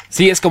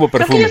 Sí, es como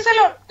Creo que perfume.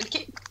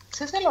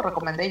 sí se lo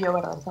recomendé yo,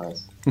 ¿verdad?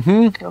 ¿Sabes?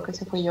 Ujú, Creo que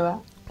sí fui yo, ¿verdad?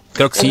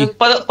 creo que sí.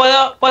 Entonces,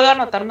 ¿puedo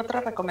anotarme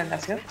otra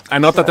recomendación?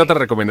 Anótate Sorry. otra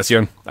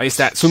recomendación. Ahí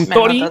está. Me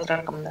Suntory. anoto otra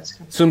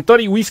recomendación.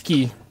 Suntory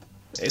Whisky.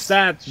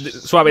 Está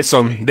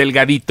suavezón,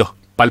 delgadito,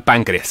 pa'l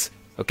páncreas.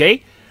 ¿Ok?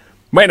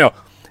 Bueno,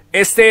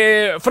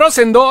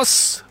 Frozen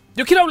 2.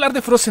 Yo quiero hablar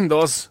de Frozen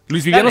 2.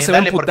 Luis Viviano Dale, se va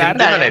a dale, porque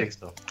emputar. yo no la he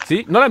visto.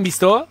 ¿Sí? ¿No la han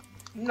visto?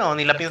 No,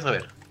 ni la pienso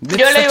ver. Yo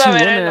la Está iba a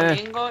ver el chingona.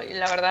 domingo y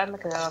la verdad me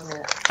quedaba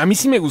dormida. A mí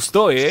sí me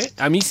gustó, ¿eh?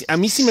 A mí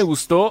sí me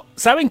gustó.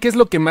 ¿Saben qué es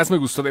lo que más me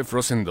gustó de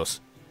Frozen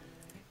 2?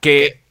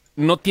 Que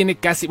no tiene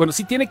casi... Bueno,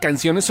 sí tiene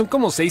canciones. Son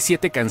como 6,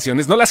 7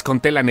 canciones. No las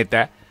conté, la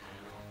neta.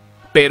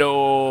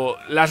 Pero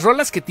las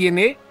rolas que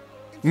tiene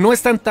no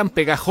están tan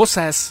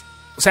pegajosas.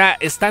 O sea,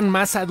 están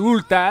más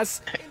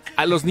adultas.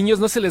 A los niños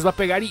no se les va a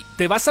pegar y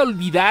te vas a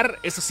olvidar,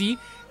 eso sí,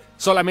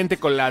 solamente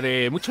con la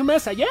de Mucho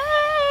Más Allá.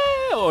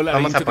 O la de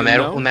Vamos a Into the poner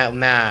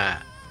Now.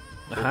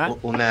 Ajá.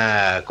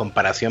 una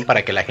comparación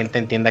para que la gente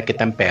entienda qué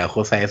tan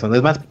pegajosa es. ¿No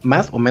es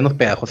más o menos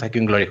pegajosa que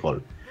un Glory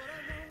Hole?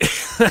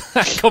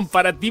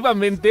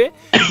 Comparativamente,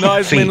 no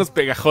es Sí. menos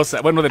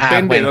pegajosa. Bueno,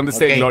 depende bueno, de dónde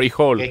esté ok, Glory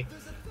Hole. ok.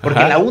 Porque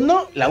Ajá. la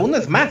 1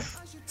 es más.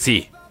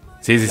 Sí,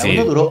 sí, La sí.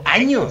 1 duró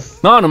años.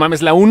 No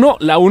mames, la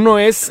 1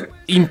 es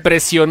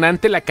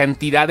impresionante la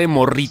cantidad de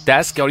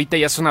morritas que ahorita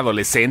ya son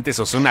adolescentes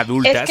o son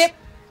adultas Es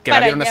que la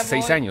para vieron allá hace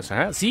 6 voy. años.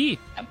 ¿Ah? Sí,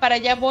 Para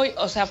allá voy,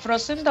 o sea,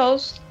 Frozen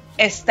 2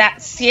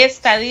 sí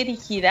está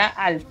dirigida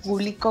al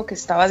público que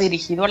estaba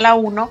dirigido a la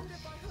 1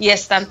 y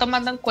están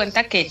tomando en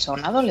cuenta que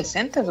son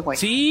adolescentes, güey.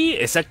 sí,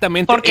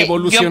 exactamente. Porque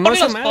Evolucionó yo por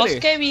esa los madre. posts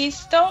que he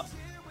visto,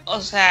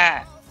 o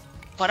sea,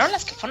 fueron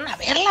las que fueron a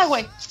verla,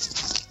 güey.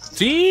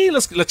 Sí,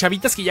 los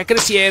chavitas que ya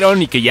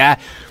crecieron y que ya,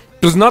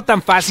 pues no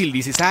tan fácil,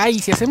 dices, ay,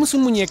 si hacemos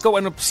un muñeco,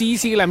 bueno, pues sí,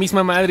 sigue la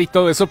misma madre y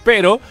todo eso,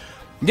 pero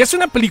ya es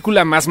una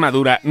película más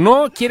madura.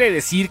 No quiere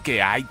decir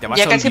que, ay, te vas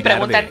Ya a casi olvidar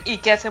preguntan, de... ¿y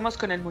qué hacemos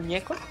con el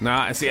muñeco?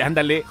 No, sí,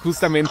 ándale,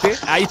 justamente,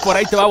 ahí por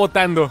ahí te va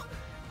botando.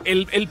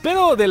 El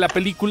pedo de la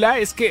película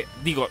es que,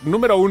 digo,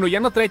 número 1, ya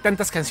no trae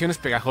tantas canciones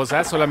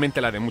pegajosas,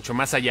 solamente la de Mucho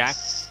Más Allá.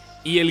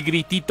 Y el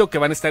gritito que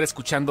van a estar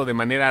escuchando de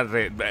manera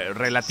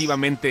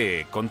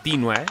relativamente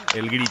continua,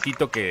 el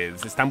gritito que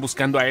se están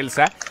buscando a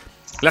Elsa.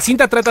 La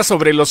cinta trata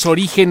sobre los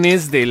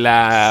orígenes de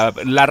la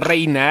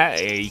reina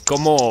y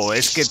cómo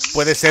es que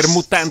puede ser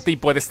mutante y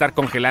puede estar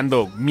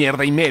congelando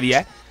mierda y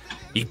media.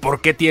 Y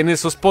por qué tiene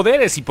esos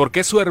poderes y por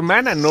qué su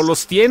hermana no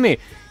los tiene.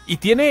 Y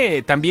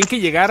tiene también que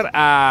llegar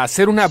a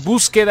hacer una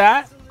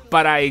búsqueda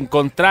para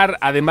encontrar,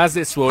 además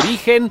de su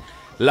origen,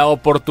 la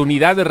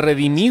oportunidad de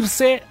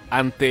redimirse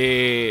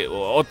ante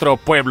otro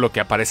pueblo que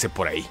aparece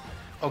por ahí.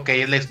 Ok,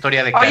 es la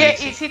historia de Oye,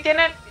 Khaleesi. ¿y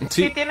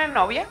si tienen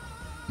novia?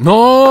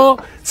 No,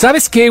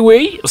 ¿sabes qué,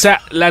 güey? O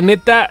sea, la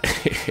neta,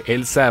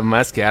 Elsa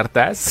más que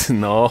hartas,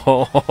 no.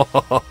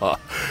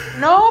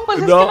 No, pues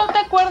es No. que no te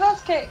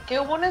acuerdas que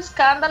hubo un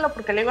escándalo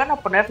porque le iban a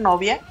poner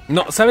novia.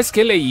 No, ¿sabes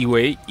qué leí,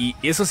 güey? Y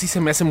eso sí se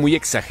me hace muy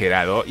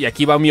exagerado. Y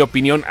aquí va mi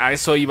opinión, a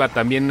eso iba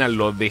también a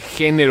lo de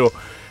género.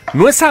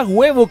 No es a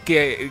huevo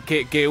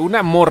que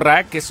una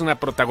morra, que es una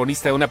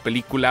protagonista de una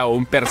película o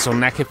un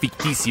personaje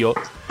ficticio,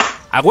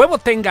 a huevo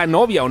tenga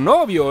novia o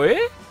novio, ¿eh?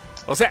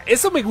 O sea,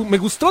 eso me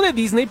gustó de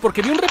Disney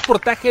porque vi un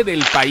reportaje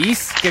del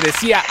País que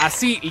decía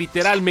así,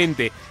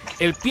 literalmente.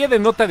 El pie de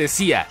nota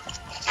decía: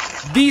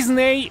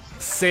 Disney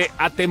se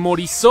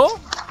atemorizó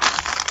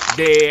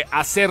de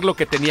hacer lo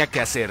que tenía que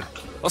hacer.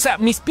 O sea,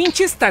 mis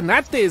pinches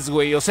tanates,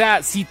 güey. O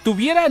sea, si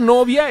tuviera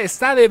novia,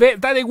 está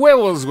de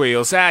huevos, güey.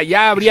 O sea,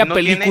 ya habría si no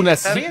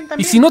películas. tiene, está bien, y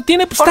también. si no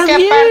tiene, pues Porque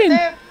está bien.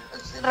 aparte,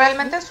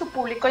 realmente su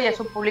público ya es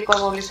un público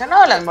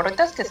evolucionado. Las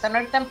morritas que están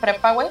ahorita en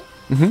prepa, güey.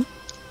 Ujú.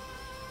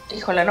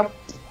 Híjole,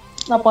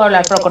 no puedo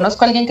hablar, pero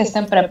conozco a alguien que está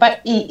en prepa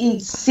y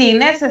sí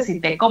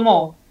necesité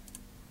como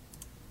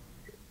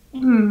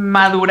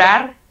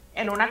madurar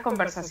en una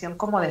conversación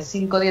como de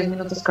 5 o 10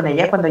 minutos con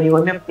ella cuando llegó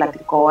y me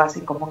platicó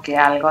así como que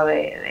algo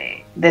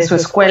de su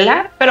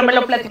escuela, pero me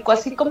lo platicó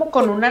así como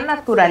con una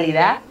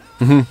naturalidad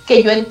Ujú.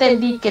 que yo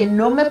entendí que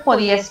no me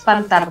podía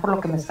espantar por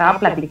lo que me estaba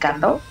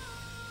platicando,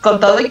 con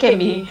todo y que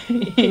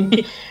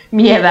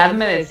mi edad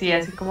me decía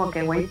así como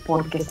que, güey,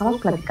 ¿por qué estamos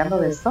platicando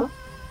de esto?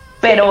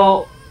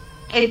 Pero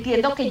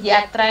entiendo que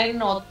ya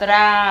traen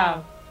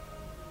otra...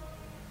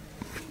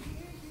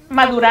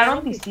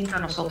 Maduraron distinto a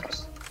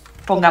nosotros,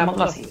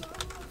 pongámoslo así.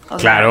 O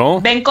sea, Claro.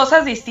 ven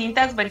cosas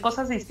distintas,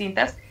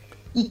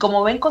 y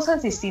como ven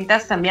cosas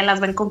distintas, también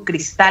las ven con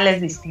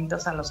cristales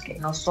distintos a los que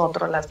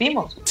nosotros las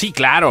vimos. Sí,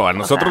 claro, a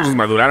nosotros sea, nos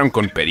maduraron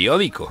con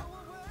periódico.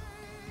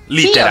 Sí,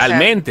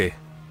 Literalmente.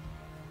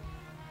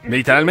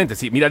 Literalmente,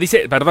 sí. Mira,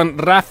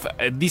 Raf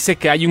dice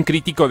que hay un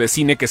crítico de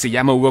cine que se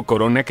llama Hugo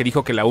Corona que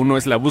dijo que la 1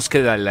 es la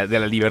búsqueda de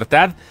la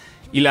libertad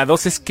y la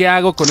 2 es ¿qué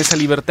hago con esa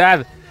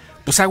libertad?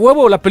 Pues a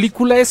huevo, la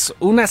película es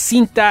una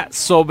cinta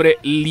sobre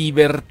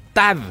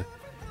libertad.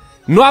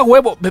 No a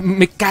huevo,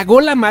 me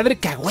cagó la madre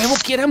que a huevo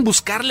quieran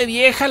buscarle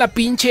vieja a la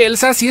pinche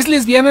Elsa. Si es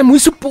lesbiana, muy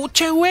su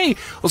pucha, güey.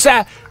 O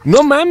sea,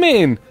 no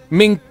mamen,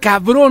 me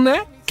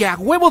encabrona que a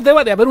huevo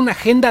deba de haber una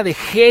agenda de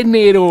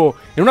género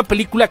en una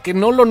película que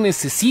no lo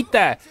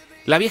necesita.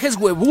 La vieja es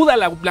huevuda,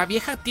 la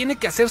vieja tiene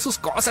que hacer sus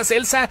cosas.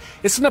 Elsa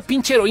es una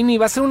pinche heroína y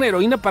va a ser una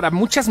heroína para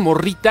muchas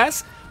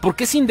morritas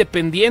porque es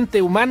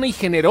independiente, humana y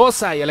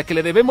generosa y a la que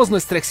le debemos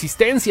nuestra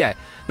existencia.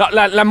 No,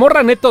 la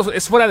morra neto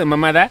es fuera de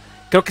mamada.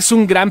 Creo que es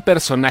un gran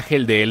personaje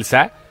el de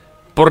Elsa,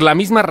 por la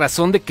misma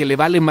razón de que le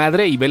vale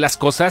madre y ve las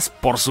cosas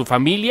por su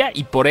familia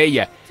y por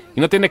ella. Y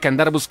no tiene que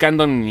andar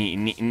buscando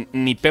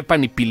ni Pepa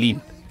ni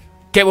Pilín.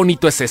 Qué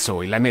bonito es eso,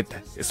 güey, la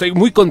neta. Estoy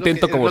muy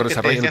contento como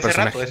desarrollan el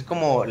personaje. Rato, es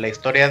como la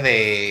historia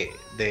de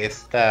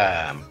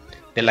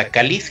la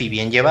Khaleesi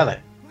bien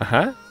llevada.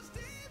 Ajá.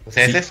 O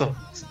sea, Sí. es eso.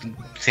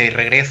 Se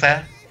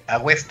regresa a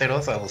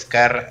Westeros a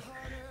buscar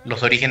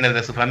los orígenes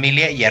de su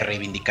familia y a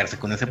reivindicarse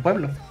con ese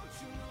pueblo.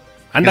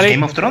 Ándale. ¿Es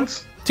Game of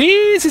Thrones?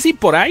 Sí,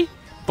 por ahí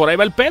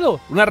va el pedo.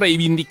 Una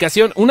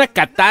reivindicación, una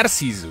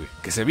catarsis, güey,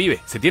 que se vive,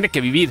 se tiene que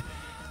vivir,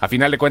 a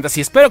final de cuentas.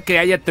 Y espero que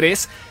haya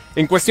 3.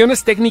 En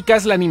cuestiones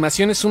técnicas, la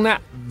animación es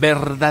una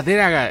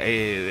verdadera,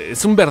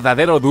 es un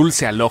verdadero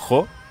dulce al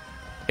ojo.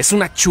 Es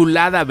una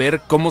chulada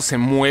ver cómo se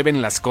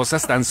mueven las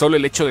cosas, tan solo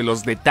el hecho de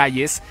los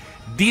detalles.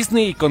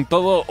 Disney, con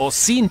todo o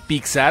sin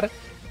Pixar,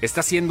 está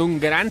haciendo un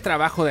gran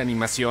trabajo de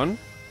animación.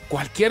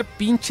 Cualquier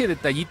pinche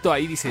detallito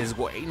ahí dices,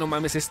 güey, no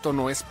mames, esto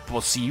no es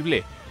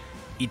posible.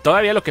 Y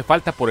todavía lo que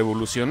falta por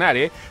evolucionar,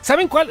 ¿eh?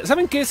 ¿Saben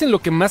qué es en lo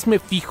que más me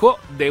fijo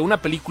de una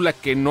película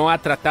que no ha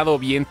tratado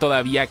bien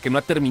todavía, que no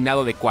ha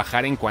terminado de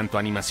cuajar en cuanto a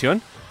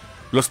animación?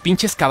 Los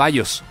pinches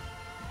caballos.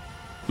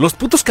 Los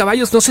putos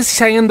caballos, no sé si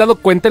se hayan dado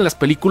cuenta en las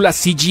películas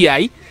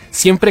CGI,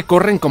 siempre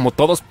corren como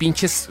todos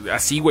pinches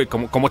así, güey,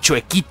 como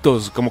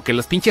chuequitos, como que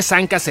los pinches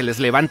ancas se les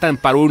levantan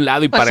para un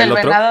lado y Pues para el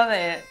otro.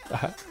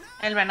 Ajá.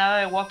 El venado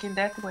de Walking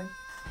Dead, güey.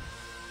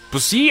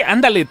 Pues sí,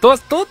 ándale,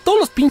 todos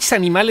los pinches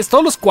animales,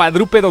 todos los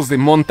cuadrúpedos de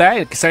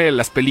monta que salen en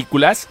las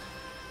películas,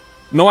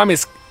 no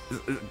mames,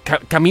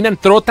 caminan,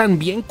 trotan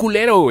bien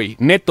culero, güey.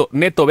 Neto,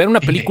 ver una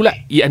película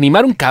y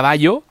animar un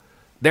caballo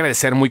debe de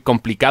ser muy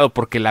complicado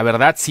porque la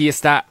verdad sí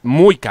está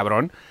muy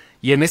cabrón.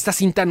 Y en esta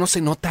cinta no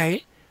se nota,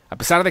 ¿eh? A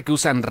pesar de que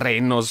usan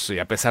renos y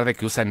a pesar de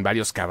que usan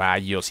varios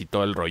caballos y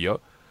todo el rollo,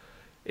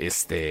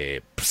 pues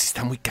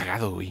está muy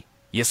cagado, güey.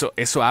 Y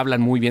eso habla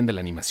muy bien de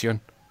la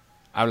animación.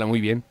 Habla muy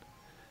bien.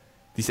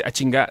 Dice,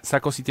 chinga,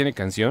 Saco sí tiene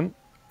canción.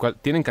 ¿Cuál?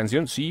 ¿Tienen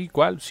canción? Sí,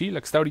 ¿cuál? Sí, la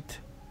que está ahorita.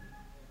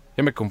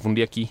 Ya me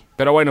confundí aquí.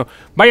 Pero bueno,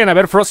 vayan a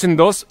ver Frozen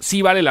 2.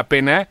 Sí vale la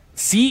pena.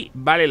 Sí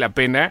vale la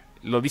pena.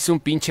 Lo dice un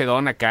pinche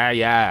don acá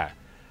ya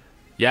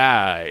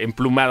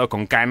emplumado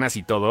con canas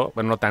y todo.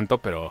 Bueno, no tanto,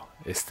 pero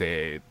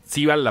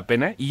sí vale la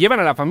pena. Y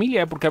llevan a la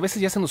familia, porque a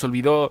veces ya se nos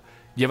olvidó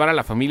llevar a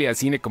la familia al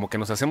cine, como que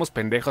nos hacemos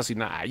pendejos y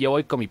no, yo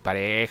voy con mi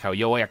pareja o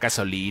yo voy acá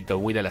solito,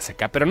 voy de la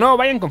acá. Pero no,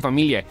 vayan con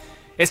familia.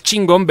 Es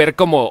chingón ver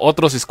cómo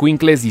otros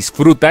escuincles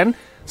disfrutan,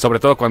 sobre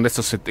todo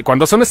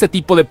cuando son este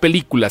tipo de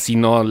películas y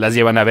no las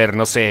llevan a ver,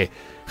 no sé,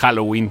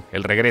 Halloween,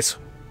 El Regreso.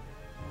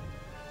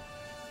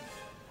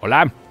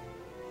 Hola.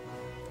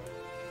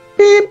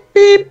 Pip,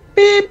 pip,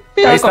 pip,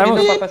 pip. Ahí estamos.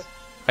 Comiendo papas.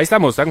 Ahí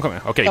estamos. Ok,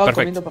 Estaba perfecto.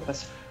 comiendo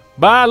papas.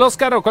 ¿Va al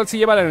Oscar o cuál se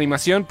lleva la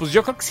animación? Pues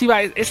yo creo que sí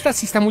va. Esta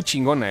sí está muy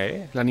chingona,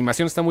 ¿eh? La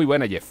animación está muy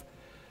buena, Jeff.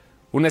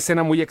 Una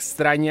escena muy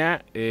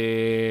extraña,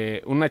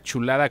 una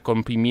chulada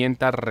con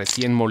pimienta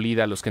recién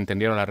molida, los que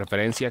entendieron la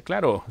referencia.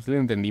 Claro, sí lo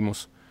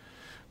entendimos.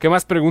 ¿Qué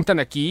más preguntan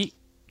aquí?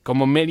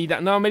 Como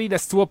Mérida. No, Mérida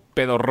estuvo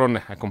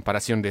pedorrona a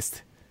comparación de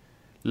este.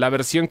 La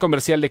versión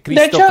comercial de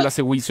Christoph De hecho, la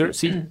hace Wizard,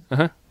 sí.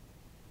 Ajá.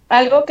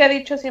 Algo que ha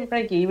dicho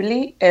siempre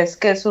Ghibli es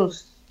que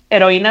sus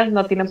heroínas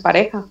no tienen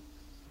pareja.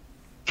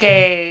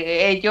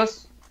 Que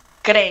ellos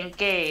creen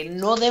que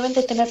no deben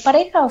de tener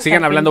pareja.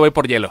 Sigan hablando, voy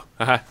por hielo.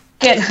 Ajá.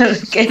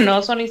 Que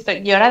no son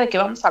historias. ¿Y ahora de qué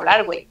vamos a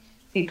hablar, güey?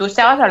 Si tú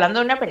estabas hablando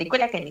de una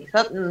película que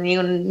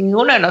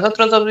ninguno de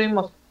nosotros dos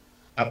vimos.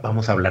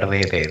 Vamos a hablar de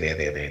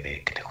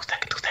 ¿qué te gusta?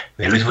 ¿Qué te gusta?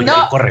 De Luis Buñuel,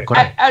 No, corre.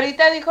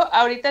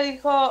 Ahorita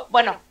dijo,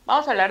 bueno,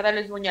 vamos a hablar de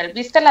Luis Buñuel.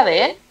 ¿Viste la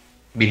de él?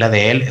 Vi la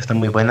de él, está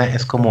muy buena,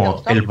 es ¿Te como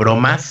gustó? el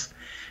bromas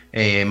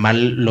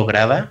mal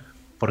lograda,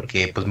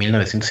 porque pues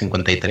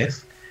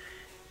 1953,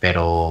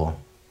 pero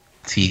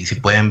si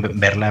pueden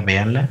verla,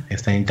 véanla,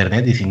 está en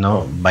internet, y si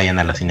no, vayan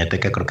a la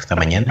Cineteca, creo que está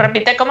mañana.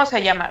 Repite cómo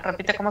se llama,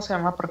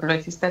 porque lo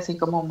hiciste así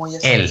como muy...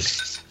 Él,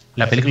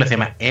 la película se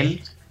llama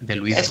Él, de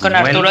Luis Es con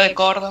Buñuel, Arturo de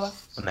Córdoba.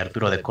 con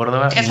Arturo de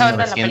Córdoba, ¿Qué sabes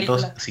de la película?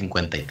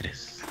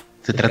 1953.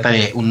 Se trata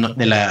de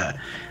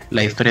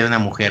la historia de una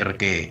mujer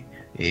que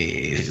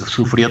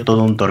sufrió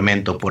todo un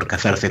tormento por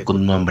casarse con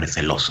un hombre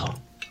celoso.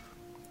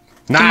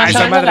 Nah, más esa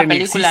sabes de madre la no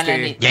película, existe.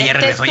 Nani? Ya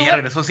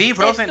regresó, sí,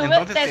 Frozen,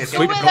 entonces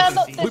Fui estuve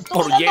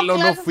por dando hielo, no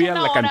clases fui a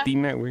una la hora.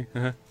 cantina, güey.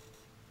 Ajá.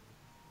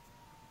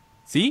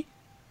 ¿Sí?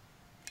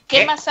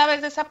 ¿Qué más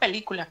sabes de esa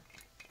película?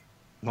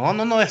 No,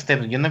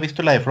 yo no he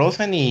visto la de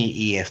Frozen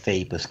y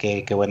pues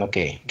qué bueno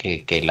que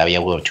la había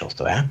hecho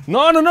esto, ¿verdad?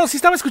 No, sí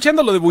estaba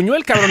escuchando lo de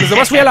Buñuel, cabrón. Desde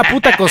más fui a la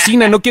puta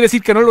cocina, no quiere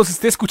decir que no los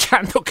esté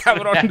escuchando,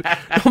 cabrón.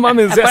 No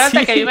mames, o sea, Acuérdate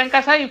sí. que vive en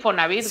casa de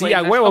Infonavit, Sí, güey. a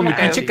no es huevo, como mi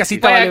que pinche sí,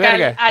 casita fue vale acá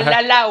verga. al Ajá.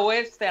 ala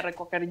oeste a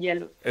recoger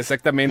hielo.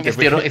 Exactamente.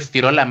 fue-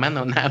 Estiró la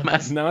mano, nada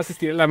más. Nada más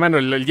estiré la mano,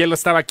 el hielo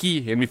estaba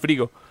aquí, en mi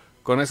frigo.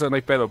 Con eso no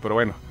hay pedo, pero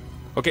bueno.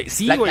 Ok,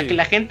 sí, La güey. que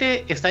la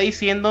gente está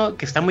diciendo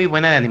que está muy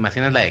buena de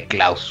animación es la de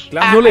Klaus.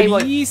 Klaus, no la ahí he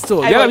voy.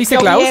 visto. Ahí ¿Ya la voy. viste,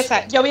 Yo Klaus?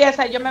 vi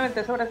esa, yo me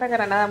aventé sobre esa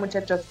granada,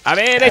 muchachos. A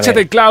ver, A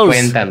échate, ver, Klaus.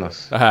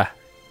 Cuéntanos. Ajá.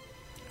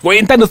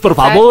 Cuéntanos, por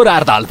favor,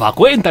 Ardalfa,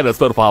 cuéntanos,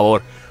 por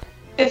favor.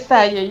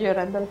 Estaba yo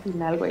llorando al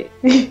final, güey.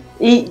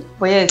 Y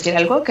voy a decir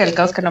algo, que el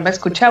caos que no me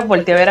escucha,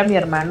 volteé a ver a mi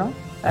hermano,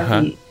 así.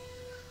 Ajá.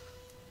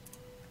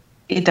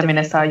 Y también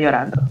estaba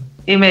llorando.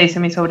 Y me dice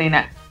mi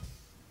sobrina,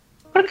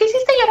 ¿por qué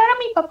hiciste llorar a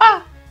mi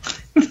papá?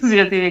 Sí,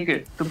 así de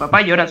que tu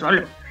papá llora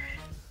solo.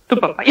 Tu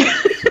papá llora.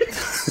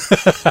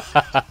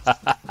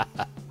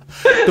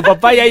 Tu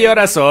papá ya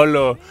llora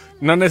solo.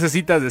 No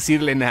necesitas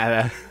decirle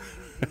nada.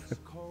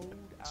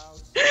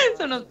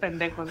 Son unos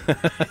pendejos.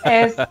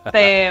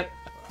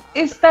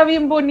 Está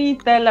bien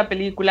bonita la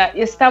película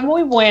y está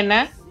muy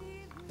buena.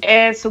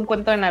 Es un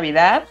cuento de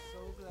Navidad.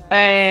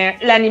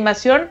 La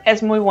animación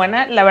es muy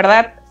buena. La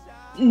verdad,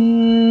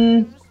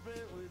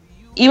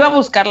 iba a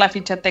buscar la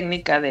ficha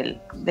técnica de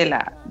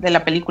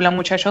la película,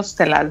 muchachos,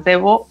 se las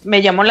debo.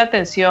 Me llamó la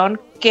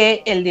atención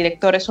que el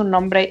director es un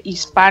hombre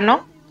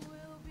hispano.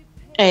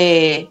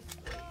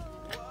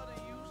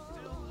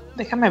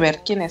 Déjame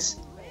ver quién es.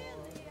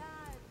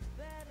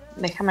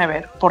 Déjame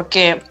ver,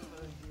 porque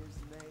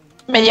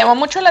me llamó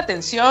mucho la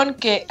atención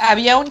que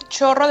había un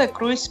chorro de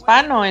crew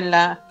hispano en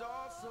la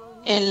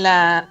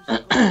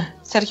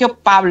Sergio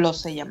Pablo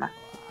se llama.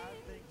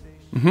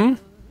 Ujú.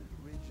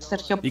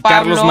 Sergio Y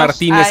Pablos Carlos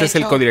Martínez ha es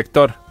el hecho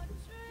codirector.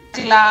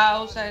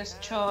 Klaus, ha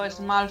hecho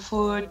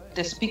Smallfoot,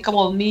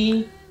 Despicable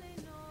Me.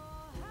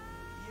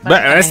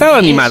 Bueno, ha estado Básicamente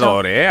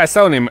animador, Ha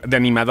estado de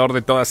animador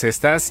de todas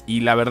estas.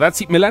 Y la verdad,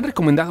 sí, me la han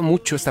recomendado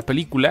mucho esta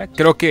película.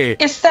 Creo que...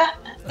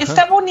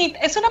 Está bonita,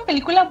 es una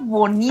película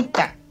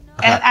bonita.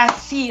 Ajá.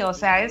 Así, o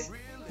sea,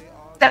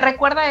 te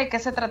recuerda de qué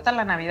se trata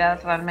la Navidad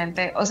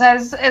realmente. O sea,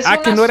 es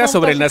que no era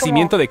sobre el así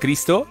nacimiento de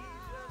Cristo.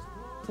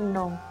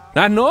 No.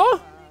 Ah, ¿no?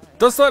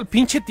 Entonces todo el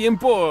pinche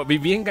tiempo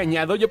viví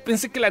engañado. Yo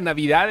pensé que la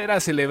Navidad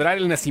era celebrar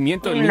el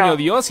nacimiento del No. niño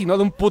Dios y no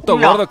de un puto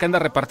No. gordo que anda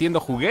repartiendo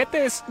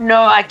juguetes.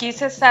 No, aquí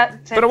se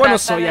Pero bueno,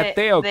 trata soy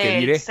ateo, que del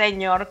diré.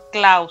 señor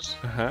Klaus.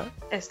 Ajá.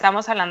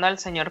 Estamos hablando del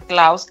señor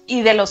Klaus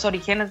y de los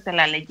orígenes de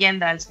la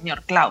leyenda del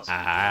señor Klaus.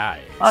 Ah,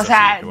 o eso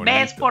sea, sí, qué ¿ves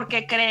bonito. por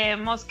qué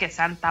creemos que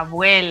Santa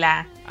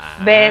Abuela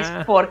ves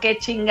por qué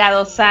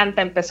chingado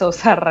Santa empezó a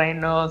usar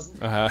renos.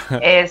 Ajá.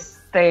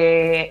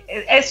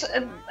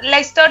 La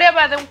historia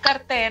va de un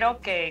cartero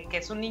que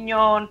es un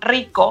niño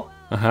rico,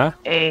 Ajá.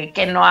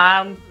 que no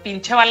ha un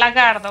pinche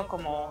balagardo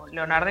como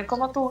Leonardo y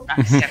como tú.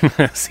 No, es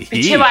cierto. Sí.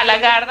 Pinche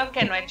balagardo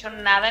que no ha hecho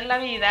nada en la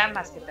vida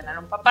más que tener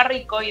un papá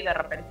rico y de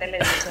repente le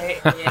dice,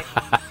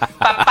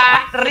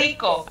 papá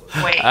rico,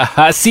 güey.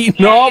 Ajá, sí,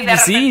 no, y de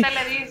pues sí.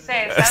 repente le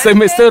dice, ¿sabes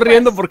Me qué? estoy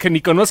riendo Pues, porque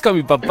ni conozco a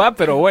mi papá,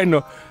 pero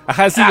bueno.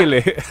 Ajá,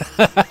 síguele.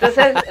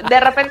 entonces, de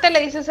repente le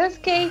dices, ¿sabes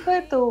qué, hijo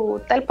de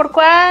tu tal por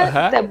cual?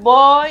 Ajá. Te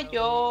voy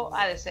yo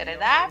a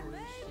desheredar,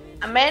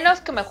 a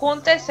menos que me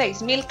juntes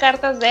 6,000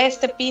 cartas de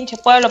este pinche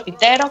pueblo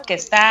pitero que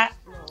está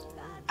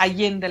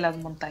allende las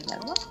montañas,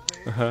 ¿no?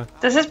 Ajá.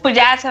 Entonces, pues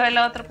ya se ve el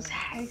otro, pues,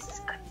 ay,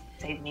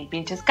 6,000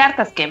 pinches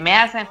cartas, ¿qué me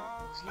hacen?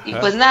 Y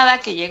pues nada,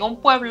 que llega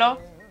un pueblo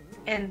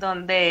en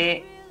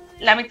donde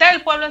la mitad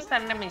del pueblo está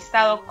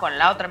enemistado con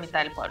la otra mitad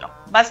del pueblo.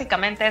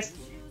 Básicamente es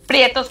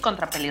prietos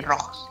contra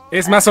pelirrojos.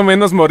 Es más o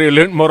menos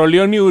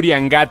Moroleón y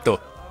Uriangato,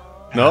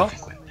 ¿no? Haz de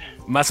cuenta.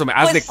 Más o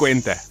menos, haz Pues- de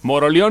cuenta.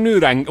 Moroleón y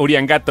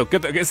Uriangato.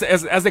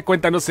 Haz de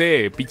cuenta, no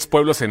sé, pinches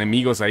pueblos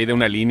enemigos ahí de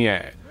una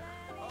línea.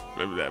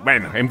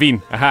 Bueno, en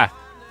fin, ajá.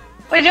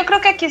 Pues yo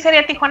creo que aquí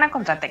sería Tijuana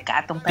contra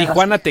Tecate, un pedo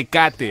Tijuana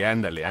Tecate,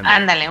 ándale, ándale.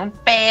 Ándale, un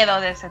pedo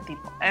de ese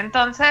tipo.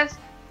 Entonces,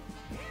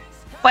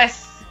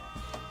 pues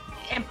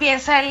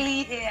empieza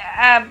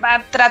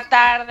a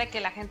tratar de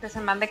que la gente se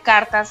mande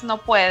cartas, no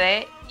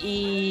puede,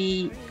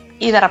 y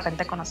de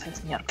repente conoce al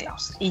señor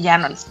Klaus. Y ya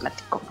no les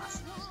platico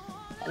más.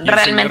 ¿Y el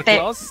Realmente,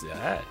 señor Claus?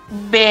 Ah.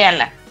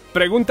 véanla.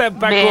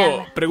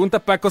 Véanla. Pregunta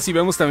Paco si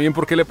vemos también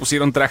por qué le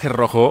pusieron traje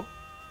rojo.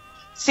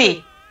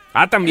 Sí,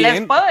 Ah, les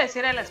también. puedo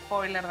decir el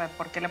spoiler de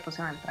por qué le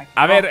pusieron el traje.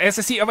 A ver,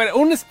 ese sí, a ver,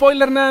 un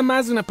spoiler nada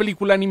más de una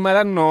película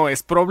animada no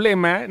es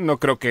problema. No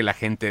creo que la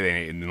gente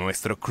de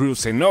nuestro crew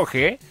se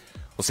enoje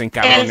o se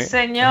encabrone.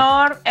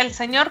 El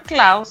señor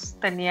Klaus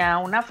tenía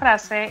una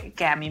frase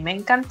que a mí me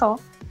encantó,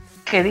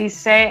 que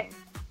dice,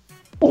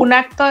 un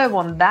acto de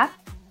bondad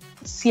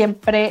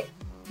siempre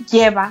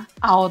lleva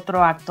a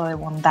otro acto de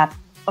bondad.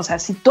 O sea,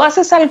 si tú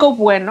haces algo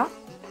bueno,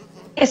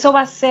 eso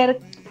va a hacer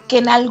que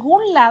en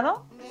algún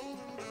lado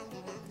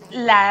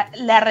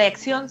la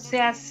reacción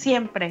sea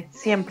siempre,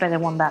 siempre de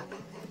bondad.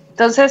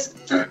 Entonces,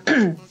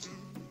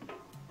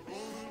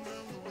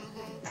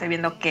 estoy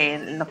viendo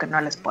lo que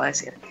no les puedo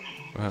decir.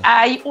 Ajá.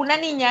 Hay una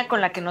niña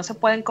con la que no se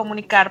pueden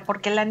comunicar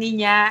porque la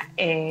niña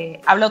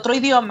habla otro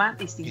idioma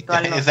distinto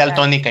al Es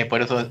daltónica y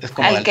por eso es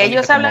como al que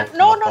ellos daltónica, hablan.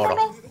 como No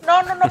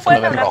Toro.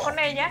 pueden ve hablar rojo. con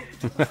ella.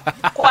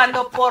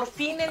 Cuando por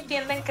fin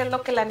entienden qué es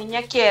lo que la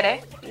niña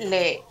quiere,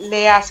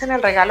 le hacen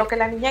el regalo que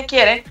la niña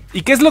quiere.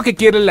 ¿Y qué es lo que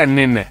quiere la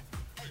nena?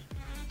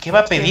 ¿Qué va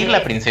a pedir Sí.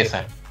 la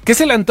princesa? ¿Qué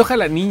se le antoja a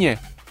la niña?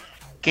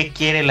 ¿Qué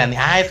quiere la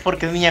niña? Ah, es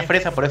porque es niña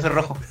fresa, por eso es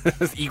rojo.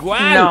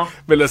 Igual. No.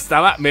 Me lo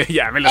estaba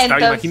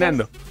Entonces,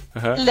 imaginando.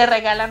 Ajá. Le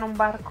regalan un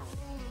barco.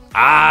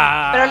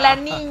 Ah. Pero la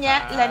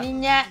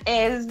niña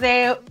es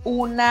de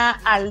una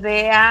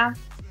aldea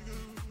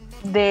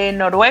de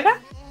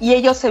Noruega y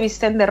ellos se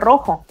visten de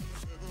rojo.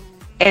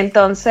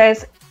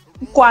 Entonces,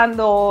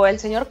 cuando el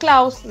señor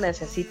Klaus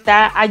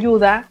necesita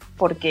ayuda,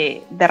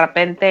 porque de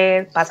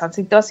repente pasan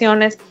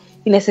situaciones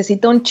y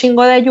necesita un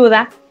chingo de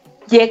ayuda,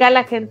 llega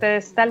la gente de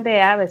esta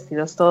aldea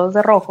vestidos todos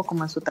de rojo,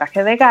 como en su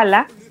traje de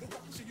gala,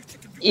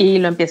 y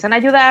lo empiezan a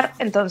ayudar.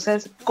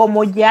 Entonces,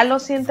 como ya lo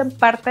sienten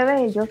parte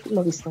de ellos,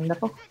 lo visten de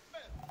rojo.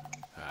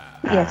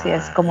 Y así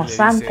es como Le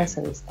Santa dice,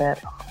 se viste de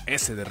rojo.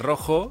 Ese de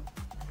rojo.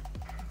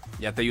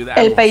 Ya te ayuda.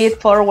 El pay it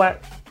forward.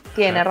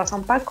 Tiene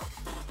razón Paco.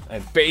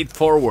 El paid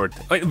forward.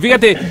 Oye,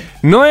 fíjate,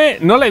 no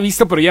la he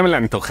visto, pero ya me la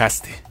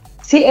antojaste.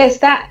 Sí,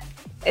 está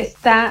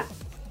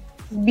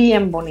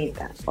bien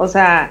bonita. O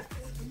sea,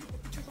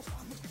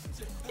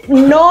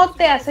 no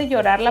te hace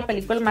llorar la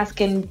película más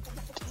que en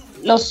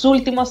los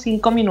últimos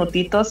 5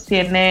 minutitos.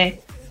 Tiene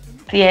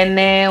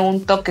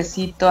un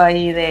toquecito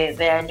ahí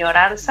de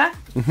añoranza.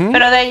 Ujú.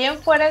 Pero de ahí en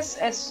fuera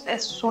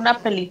es una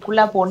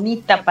película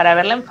bonita para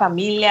verla en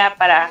familia,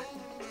 para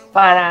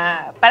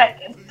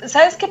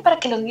 ¿sabes qué? Para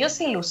que los niños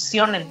se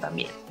ilusionen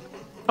también.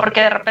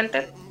 Porque de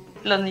repente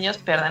los niños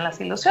pierden las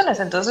ilusiones.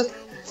 Entonces,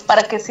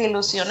 para que se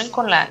ilusionen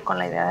con la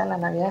idea de la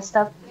Navidad,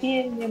 está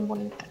bien, bien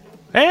bonita.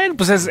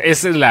 Pues esa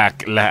es la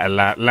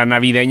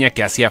navideña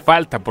que hacía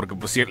falta, porque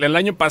pues el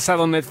año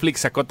pasado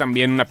Netflix sacó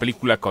también una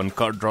película con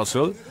Kurt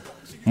Russell,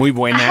 muy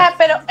buena. Ajá,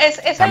 pero es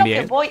a lo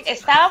También. que voy.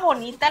 Estaba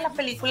bonita la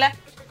película,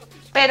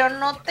 pero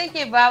no te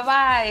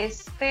llevaba a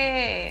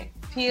este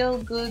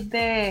feel good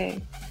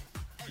de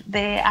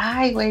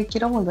ay, güey,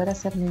 quiero volver a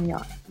ser niño.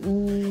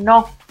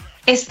 No,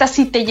 esta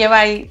sí te lleva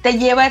ahí, te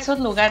lleva a esos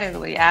lugares,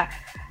 güey,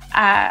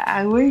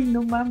 güey,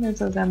 no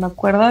mames, o sea, me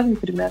acuerdo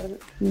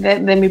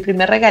de mi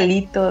primer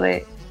regalito,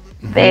 de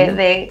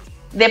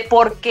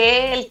por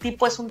qué el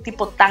tipo es un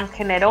tipo tan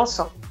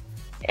generoso.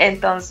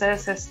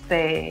 Entonces,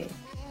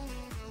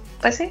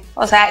 pues sí,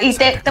 o sea, y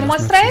te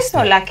muestra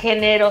eso, la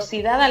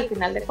generosidad al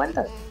final de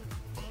cuentas.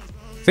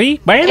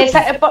 Sí, bueno.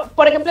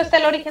 Por ejemplo, está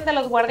El origen de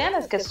los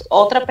guardianes, que es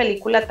otra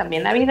película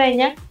también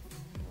navideña,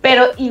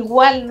 pero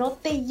igual no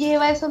te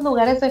lleva a esos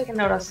lugares de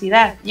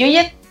generosidad. Yo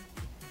ya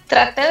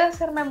traté de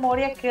hacer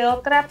memoria que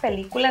otra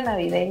película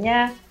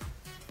navideña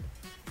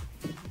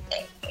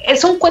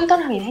es un cuento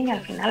navideño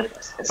al final.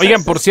 Pues.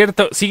 Oigan, por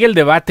cierto, sigue el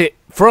debate.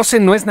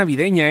 Frozen no es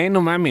navideña,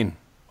 no mamen.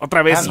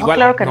 Otra vez, no, igual.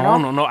 Claro que no.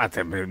 No,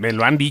 me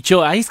lo han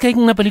dicho. Ay, es que hay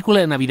una película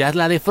de Navidad,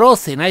 la de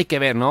Frozen, hay que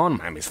ver. No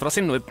mames,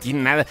 Frozen no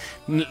tiene nada,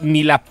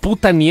 ni la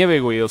puta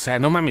nieve, güey. O sea,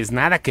 no mames,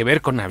 nada que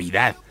ver con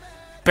Navidad.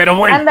 Pero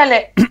bueno.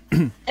 Ándale,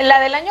 la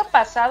del año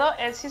pasado,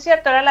 sí es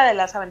cierto, era la de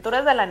las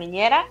aventuras de la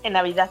niñera en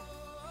Navidad.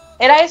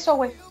 Era eso,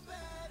 güey.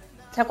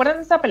 ¿Se acuerdan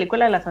de esta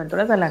película de las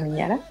aventuras de la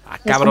niñera? Ah,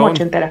 Es cabrón. como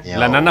ochentera.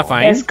 La Nana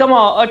Fine. Es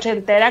como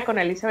ochentera con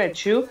Elizabeth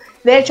Shue.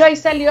 De hecho, ahí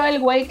salió el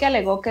güey que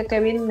alegó que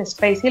Kevin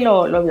Spacey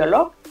lo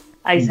violó.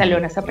 Ahí salió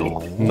en esa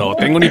película. No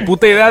tengo ni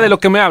puta idea de lo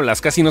que me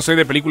hablas. Casi no soy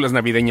de películas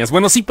navideñas.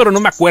 Bueno, sí, pero no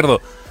me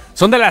acuerdo.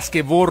 Son de las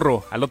que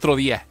borro al otro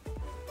día.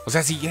 O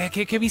sea, sí,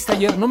 ¿qué viste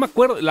ayer? No me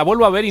acuerdo. La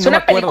vuelvo a ver y no me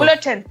acuerdo. Es una película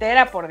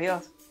ochentera, por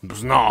Dios.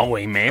 Pues no,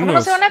 güey, menos. ¿Cómo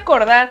no se van a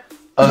acordar?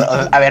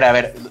 A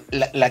ver,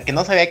 la que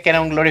no sabía que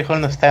era un Glory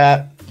Hall nos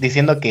está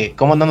diciendo que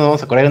cómo no nos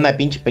vamos a acordar de una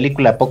pinche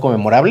película poco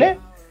memorable.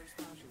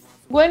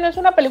 Bueno, es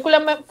una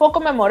película poco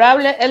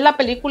memorable. Es la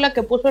película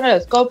que puso en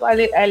el scope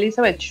a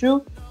Elizabeth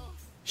Shue.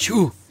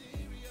 Shoo.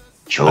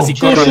 Shu, Así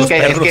Shu, corren los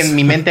es perros. que en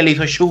mi mente le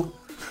hizo Shu.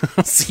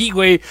 Sí,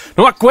 güey.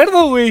 No me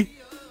acuerdo, güey.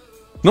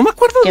 No me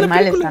acuerdo de Qué la mal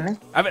película. están, ¿eh?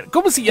 A ver,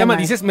 ¿cómo se llama?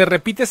 mal. Dices, ¿me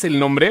repites el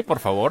nombre, por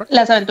favor?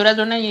 Las aventuras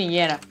de una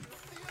niñera.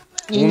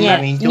 Una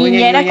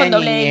Niñera con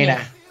doble niñera.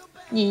 ñ.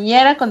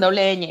 Niñera con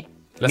doble ñ.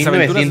 Las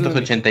aventuras,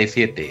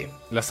 1987.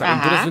 las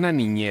aventuras Ajá. de una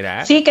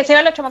niñera. Sí, que se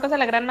iban los chamacos de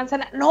la Gran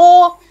Manzana.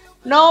 No,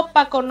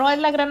 Paco, no es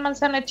la Gran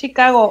Manzana de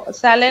Chicago.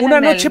 Salen Una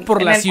en noche el, por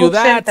en la el Cook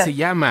ciudad Center. se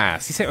llama.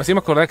 Sí me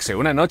acordé que se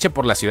Una noche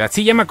por la ciudad.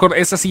 Sí,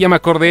 esa sí ya me No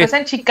acordé. es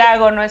en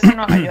Chicago, no es en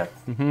Nueva York.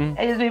 Ujú.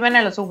 Ellos viven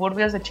en los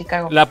suburbios de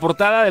Chicago. La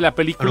portada de la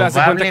película se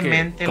cuenta que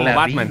Probablemente como la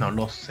Batman. vi, no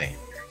lo sé.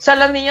 Son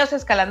los niños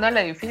escalando el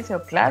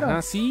edificio, claro.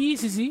 Ah,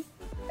 sí.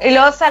 Y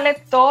luego sale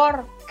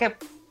Thor,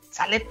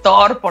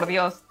 por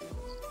Dios.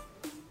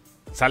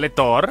 Sale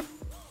Thor.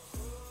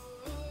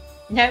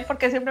 Ya ven por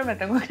qué siempre me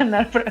tengo que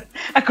andar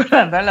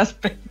acordando de las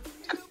películas.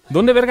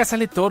 ¿Dónde verga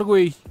sale Thor,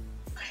 güey?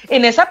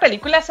 En esa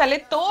película sale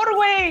Thor,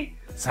 güey.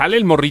 ¿Sale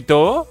el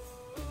morrito?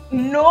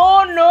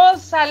 No,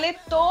 sale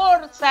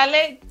Thor,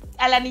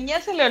 a la niña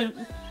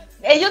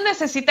ellos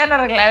necesitan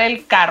arreglar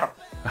el carro.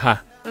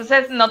 Ajá.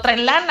 Entonces no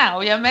traen lana,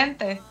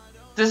 obviamente.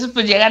 Entonces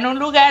pues llegan a un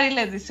lugar y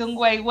les dice un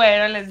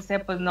güero, les dice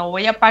pues no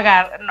voy a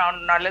pagar,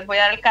 no les voy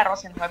a dar el carro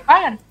si no me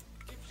pagan.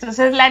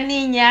 Entonces la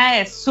niña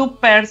es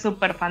súper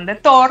fan de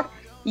Thor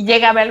y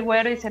llega a ver al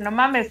güero y dice, no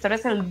mames, tú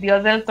eres el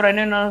dios del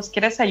trueno y no nos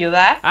quieres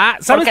ayudar. Ah,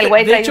 ¿sabes Porque el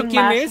güey de trae hecho un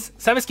quién mazo. es?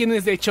 ¿Sabes quién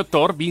es de hecho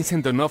Thor?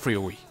 Vincent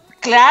D'Onofrio, güey.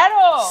 ¡Claro!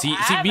 Sí,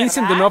 Ah,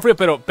 Vincent ¿verdad? D'Onofrio,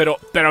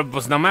 pero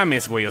pues no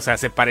mames, güey. O sea,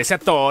 se parece a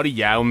Thor y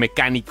ya un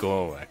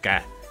mecánico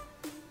acá.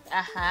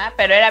 Ajá,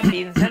 pero era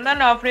Vincent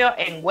D'Onofrio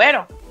en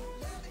güero.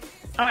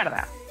 No,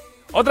 ¿verdad?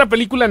 Otra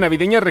película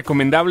navideña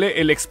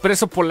recomendable, El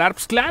Expreso Polar.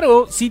 Pues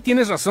claro, sí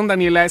tienes razón,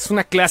 Daniela. Es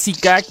una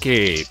clásica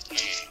que,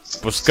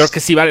 pues creo que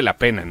sí vale la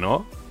pena,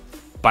 ¿no?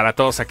 Para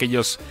todos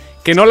aquellos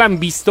que no la han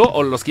visto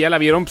o los que ya la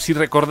vieron, pues sí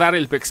recordar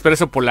El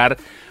Expreso Polar,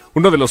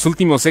 uno de los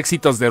últimos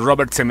éxitos de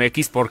Robert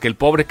Zemeckis, porque el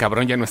pobre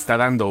cabrón ya no está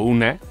dando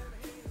una.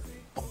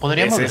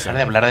 ¿Podríamos Es dejar esa.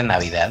 de hablar de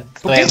Navidad?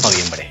 ¿Por Todavía qué? es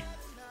noviembre.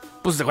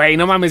 Pues güey,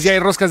 no mames, ya hay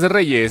roscas de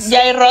Reyes.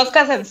 Ya hay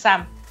roscas en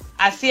Sam.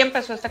 Así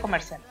empezó este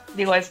comercial.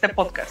 Digo, este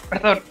podcast,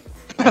 perdón.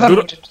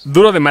 Duro, muchachos.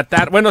 duro de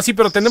matar. Bueno, sí,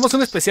 pero tenemos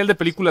un especial de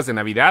películas de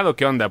Navidad, ¿o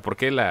qué onda? ¿Por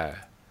qué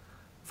la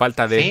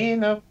falta de...? Sí,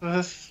 no,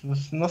 pues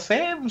no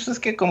sé, pues es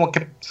que como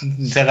que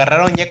se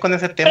agarraron ya con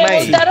ese tema y...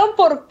 Preguntaron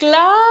por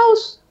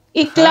Klaus.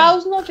 Y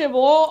Klaus nos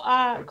llevó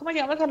a... ¿Cómo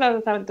llegamos a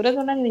las aventuras de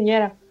una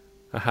niñera?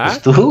 Ajá.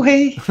 Pues tú,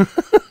 güey. ¿Cómo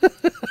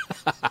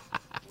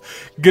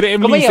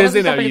Gremlins llegamos es de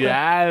a esa película?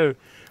 Navidad.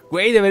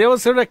 Güey, deberíamos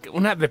hacer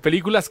una de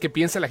películas que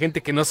piensa la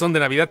gente que no son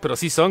de Navidad, pero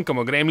sí son,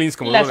 como Gremlins,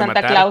 como La Duro de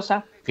Santa Matar.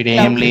 Clausa.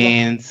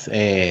 Gremlins,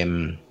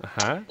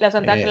 Ajá. La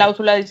Santa Eh,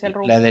 Cláusula, dice el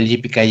Rubio. la del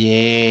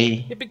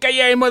JPKJ.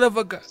 Yippee-ki-yay,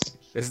 motherfucker.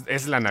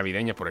 Es la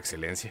navideña por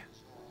excelencia.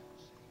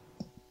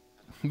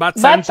 Bad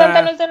Bad Santa.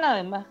 Santa no es de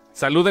nada más.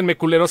 Salúdenme,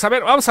 culeros. A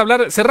ver, vamos a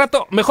hablar hace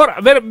rato. Mejor,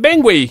 a ver,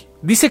 ven, güey.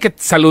 Dice que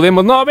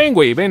saludemos. No, ven,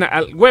 güey. Ven,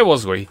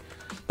 huevos, güey.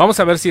 Vamos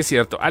a ver si es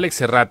cierto. Alex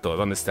Cerrato,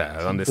 ¿dónde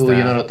está? ¿Dónde está? Tú,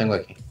 yo no lo tengo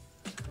aquí.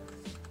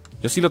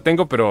 Yo sí lo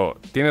tengo, pero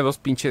tiene dos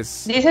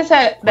pinches. Dices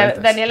a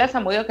 ¿Cuántas? Daniela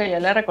Zamudio que ya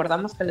le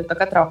recordamos que le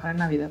toca trabajar en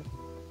Navidad.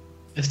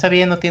 Está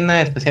bien, no tiene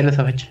nada especial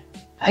esa fecha.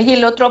 Ay,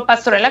 el otro,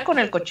 Pastorela con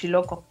el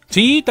cochiloco.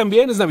 Sí,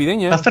 también es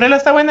navideña. Pastorela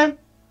está buena.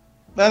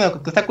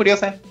 Bueno, está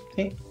curiosa.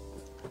 Sí.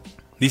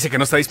 Dice que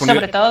no está disponible.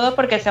 Sobre todo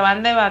porque se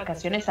van de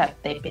vacaciones a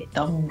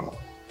Tepetongo.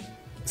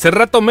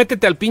 Cerrato,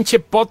 métete al pinche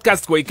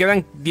podcast, güey.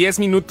 Quedan 10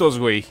 minutos,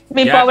 güey.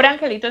 Mi Ya. pobre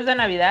angelito es de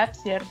Navidad,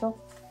 ¿cierto?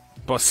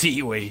 Pues sí,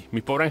 güey.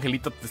 Mi pobre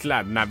angelito es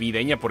la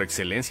navideña por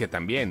excelencia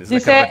también. Es la que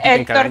Dice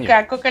repiten cada Héctor año.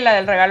 Caco que la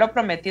del regalo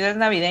prometido es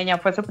navideña.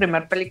 Fue su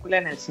primer película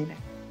en el cine.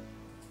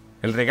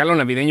 El regalo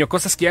navideño.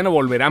 Cosas que ya no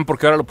volverán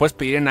porque ahora lo puedes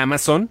pedir en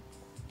Amazon.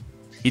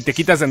 Y te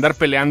quitas de andar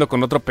peleando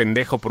con otro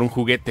pendejo por un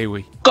juguete,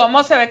 güey.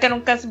 ¿Cómo se ve que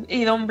nunca has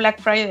ido a un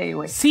Black Friday,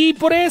 güey? Sí,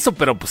 por eso,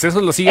 pero pues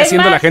eso lo sigue Es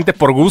haciendo más, la gente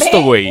por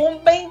gusto, güey.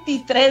 Un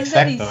 23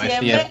 Exacto, de eso ya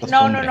es diciembre.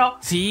 No. costumbre.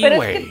 Sí, pero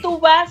güey. es que tú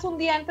vas un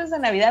día antes de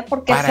Navidad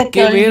porque ¿Para se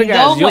qué te olvidó,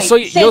 vergas? Yo güey.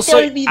 soy Se te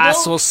olvidó.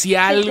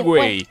 asocial, Se te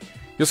güey.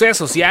 Yo soy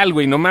asocial,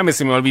 güey. No mames,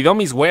 se me olvidó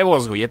mis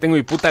huevos, güey. Ya tengo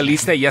mi puta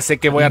lista y ya sé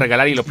qué voy a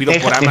regalar y lo pido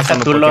por Amazon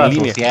o tú porque lo en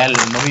línea. asocial,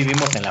 no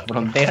vivimos en la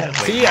frontera,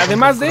 güey. Sí,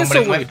 además de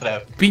eso, güey.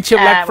 Pinche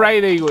Black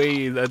Friday,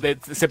 güey.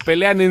 Se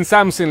pelean en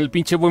Sam's en el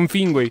pinche Buen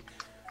Fin, güey.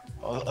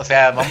 O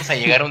sea, vamos a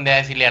llegar un día a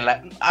decirle a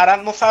la... Ara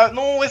no sabe...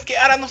 No, es que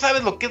Ara no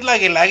sabes lo que es la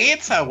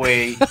guelaguetza,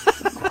 güey.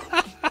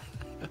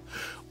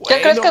 ¿Qué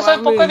crees que soy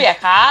un poco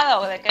viajada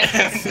o de qué?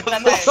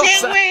 No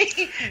sé,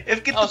 güey.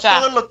 Es que tú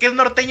todo lo que es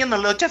norteño nos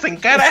lo echas en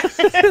cara.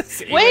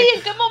 Sí, Güey,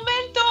 ¿en qué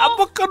momento? ¿A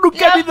poco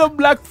nunca ha habido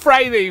Black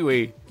Friday,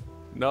 güey?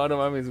 No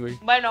mames, güey.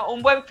 Bueno,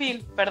 un Buen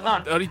Fin,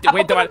 perdón. Ahorita, ¿A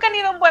güey, poco nunca han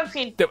ido a un Buen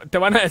Fin? Te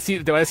van a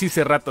decir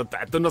hace rato,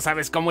 tú no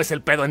sabes cómo es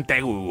el pedo en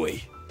Tegu,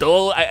 güey.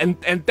 Tú,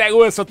 en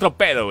Tegu es otro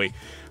pedo, güey.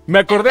 Me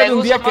acordé de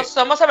un día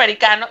somos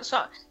americanos.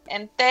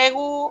 En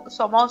Tegu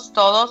somos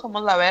todos,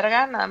 somos la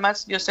verga. Nada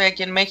más yo estoy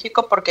aquí en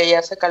México porque allá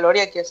hace calor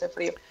y aquí hace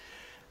frío.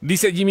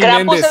 Dice Jimmy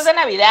Krampus Méndez. es de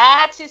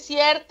Navidad, sí es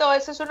cierto.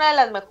 Esa es una de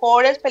las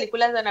mejores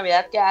películas de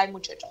Navidad que hay,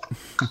 muchachos.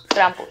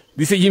 Krampus.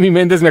 Dice Jimmy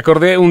Méndez, me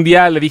acordé un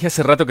día, le dije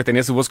hace rato que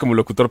tenía su voz como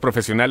locutor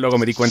profesional, luego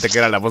me di cuenta que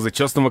era la voz de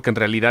Chóstomo, que en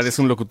realidad es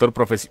un locutor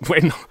profesional.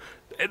 Bueno,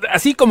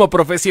 así como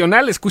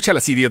profesional, escucha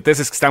las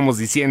idioteces que estamos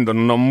diciendo,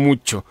 no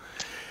mucho.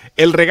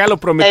 El regalo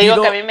prometido...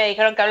 Te digo que a mí me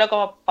dijeron que hablo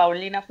como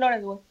Paulina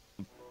Flores, güey.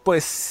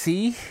 Pues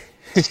sí.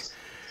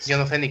 Yo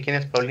no sé ni quién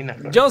es Paulina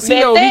Flores. Yo sí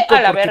la Vete ubico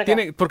a la verga.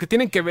 porque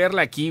tienen que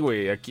verla aquí,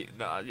 güey. Aquí,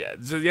 no,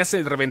 ya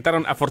se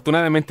reventaron.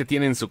 Afortunadamente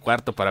tienen su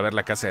cuarto para ver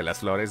La Casa de las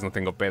Flores. No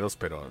tengo pedos,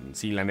 pero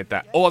sí, la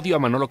neta, odio a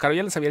Manolo Caro.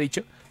 ¿Ya les había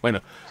dicho?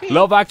 Bueno, sí,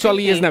 Love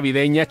Actually es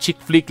navideña. Chick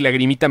Flick,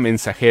 Lagrimita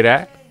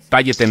Mensajera.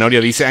 Paye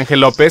Tenorio dice Ángel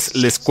López.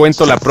 Les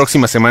cuento la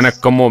próxima semana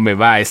cómo me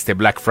va este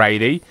Black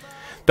Friday.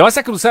 ¿Te vas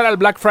a cruzar al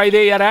Black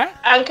Friday, Ara?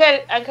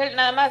 Ángel,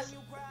 nada más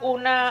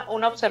una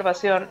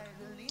observación.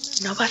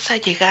 No vas a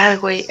llegar,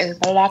 güey. El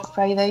Black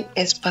Friday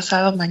es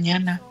pasado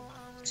mañana.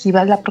 Si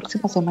vas la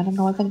próxima semana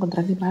no vas a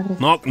encontrar ni madre.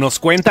 No, nos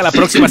cuenta la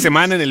próxima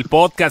semana en el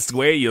podcast,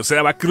 güey. O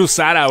sea, va a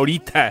cruzar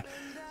ahorita.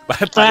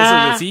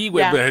 Para eso, sí,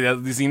 güey.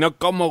 Si no,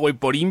 ¿cómo, güey?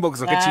 ¿Por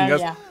inbox o qué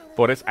chingas?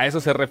 Por eso, a eso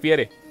se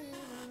refiere.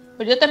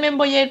 Pues yo también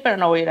voy a ir, pero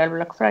no voy a ir al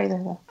Black Friday,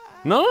 ¿no?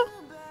 ¿No?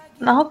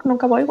 No,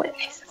 nunca voy, güey.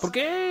 ¿Por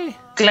qué?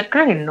 Claro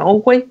que no,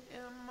 güey.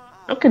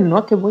 Creo que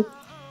no, que voy.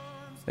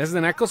 ¿Es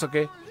de nacos o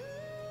qué?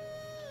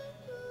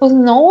 Pues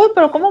no, güey,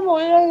 pero ¿cómo me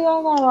voy a ir a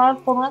agarrar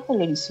por una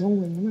televisión,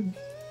 güey?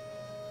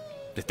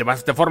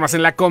 Te formas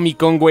en la Comic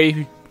Con,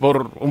 güey,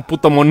 por un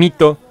puto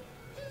monito.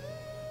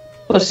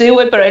 Pues sí,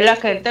 güey, pero ahí la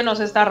gente nos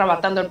está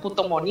arrebatando el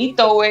puto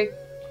monito, güey.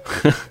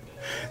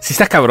 Sí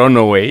está cabrón,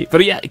 ¿no, güey?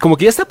 Pero ya, como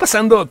que ya está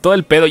pasando todo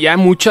el pedo, ya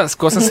muchas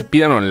cosas se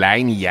piden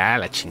online y ya,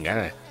 la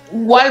chingada.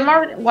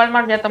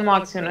 Walmart ya tomó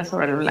acciones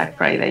sobre el Black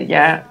Friday,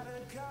 ya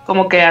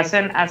como que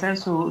hacen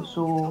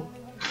su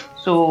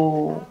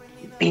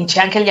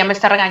pinche Ángel ya me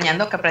está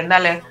regañando que aprenda a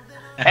leer.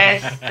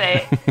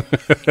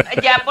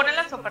 Ya ponen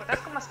las ofertas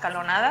como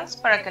escalonadas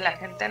para que la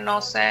gente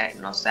no se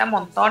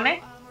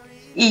amontone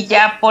y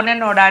ya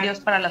ponen horarios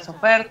para las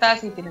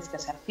ofertas y tienes que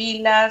hacer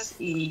filas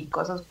y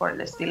cosas por el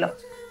estilo,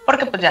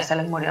 porque pues ya se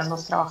les murieron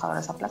los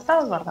trabajadores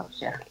aplastados, ¿verdad? Pues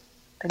ya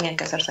tenían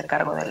que hacerse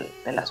cargo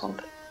del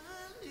asunto.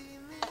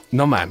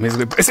 No mames,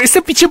 güey.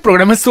 Este pinche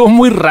programa estuvo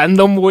muy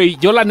random, güey.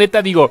 Yo la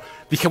neta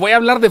dije, voy a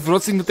hablar de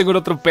Frosty y no tengo el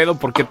otro pedo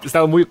porque he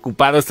estado muy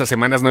ocupado estas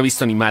semanas, no he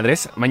visto ni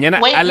madres.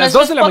 Mañana Wey, a las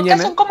 2 de la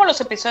mañana. Son como los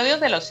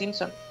episodios de Los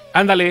Simpsons.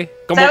 Ándale,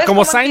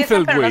 como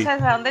Seinfeld, pero güey. no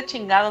sabes a dónde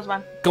chingados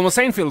van. Como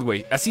Seinfeld,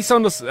 güey. Así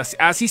son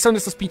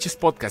estos pinches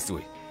podcasts,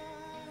 güey.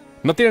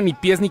 No tienen ni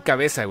pies ni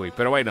cabeza, güey.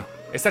 Pero bueno,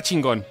 está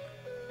chingón.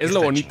 Es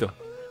lo bonito.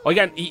 Chingón.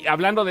 Oigan, y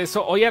hablando de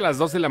eso, hoy a las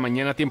 2 de la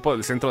mañana, tiempo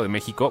del centro de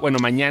México. Bueno,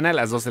 mañana a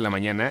las 2 de la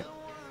mañana.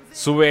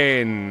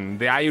 Suben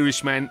The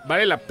Irishman.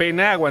 ¿Vale la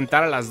pena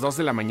aguantar a las 2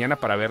 de la mañana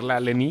para verla,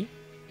 Lenny?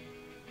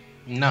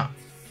 No.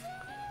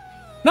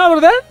 ¿No,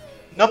 verdad?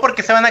 No,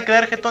 porque se van a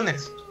quedar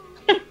jetones.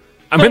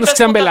 A menos que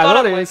sean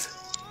veladores.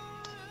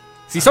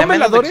 Si son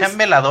veladores. Que sean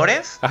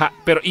veladores. Ajá,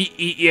 pero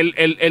y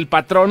el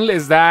patrón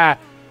les da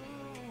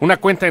una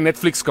cuenta de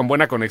Netflix con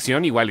buena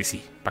conexión, igual y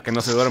sí, para que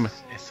no se duerman.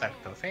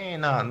 Exacto, sí,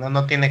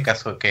 no tiene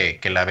caso que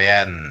la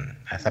vean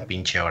a esa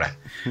pinche hora.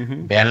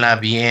 Véanla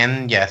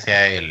bien, ya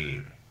sea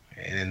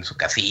en su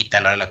casita,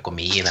 a la hora de la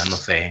comida, no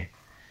sé.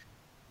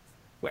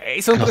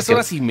 Güey, son 3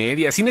 horas y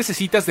media. Sí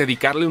necesitas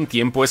dedicarle un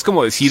tiempo. Es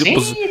como decir, sí,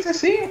 pues...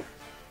 Sí.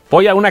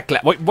 Voy a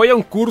voy a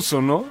un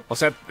curso, ¿no? O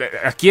sea,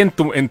 aquí en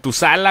tu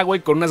sala, güey,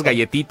 con unas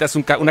galletitas,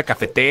 una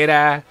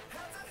cafetera.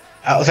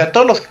 O sea,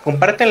 todos los que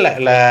comparten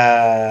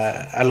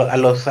a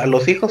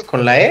los hijos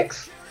con la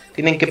ex,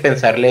 tienen que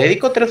pensar, ¿le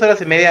dedico 3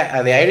 horas y media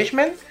a The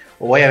Irishman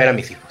o voy a ver a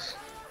mis hijos?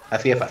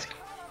 Así de fácil.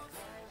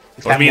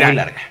 Está pues mira, muy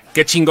larga.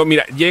 Qué chingón,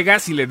 mira,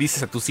 llegas y le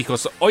dices a tus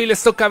hijos, hoy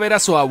les toca ver a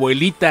su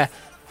abuelita,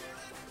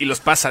 y los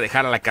pasa a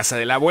dejar a la casa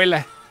de la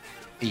abuela.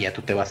 y ya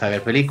tú te vas a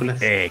ver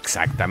películas.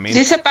 Exactamente.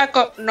 Dice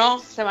Paco, no,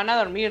 se van a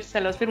dormir,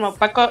 se los firmo.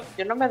 Paco,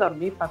 yo no me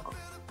dormí, Paco.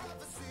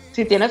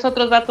 Si tienes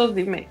otros datos,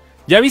 dime.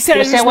 ¿Ya viste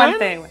Yo sí Irishman?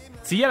 aguanté, güey.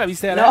 ¿Sí ya la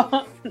viste ahora?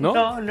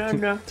 No,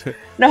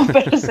 no,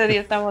 pero ese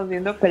día estamos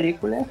viendo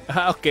películas.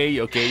 Ah, ok.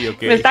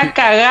 Me está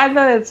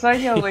cagando de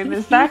sueño, güey. Me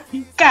está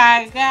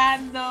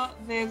cagando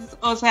de...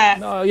 O sea...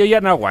 No, yo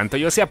ya no aguanto.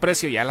 Yo sí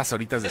aprecio ya las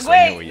horitas de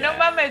sueño, Güey, güey. no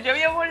mames, yo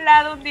había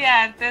volado un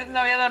día antes, no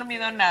había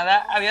dormido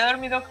nada. Había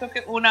dormido creo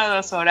que 1 o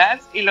 2 horas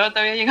y luego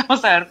todavía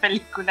llegamos a ver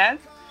películas.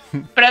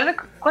 Pero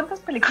 ¿cuántas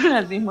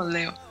películas vimos,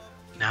 Leo?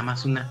 Nada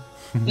más una.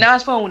 Nada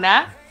más fue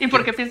una. ¿Y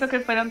por qué pienso que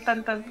fueron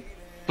tantas?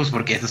 Pues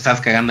porque tú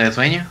estabas cagando de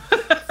sueño.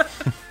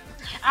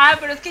 Ah,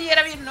 pero es que ya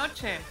era bien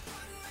noche.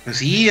 Pues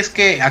sí, es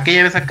que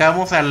aquella vez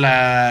acabamos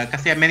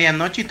casi a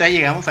medianoche y todavía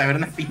llegamos a ver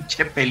una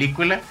pinche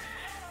película.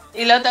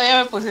 Y luego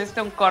todavía me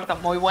pusiste un corto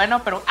muy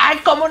bueno, pero... ¡Ay,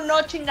 cómo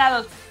no,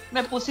 chingados!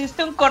 Me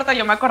pusiste un corto,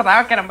 yo me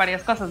acordaba que eran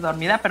varias cosas,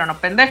 dormida, pero no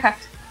pendeja.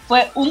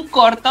 Fue un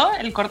corto,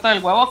 el corto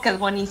del huevo, que es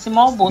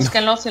buenísimo.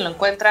 Búsquenlo si lo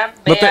encuentran,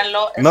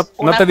 véanlo. ¿No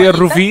te dio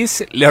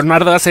Rufis?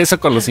 Leonardo hace eso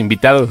con los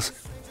invitados.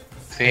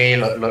 Sí,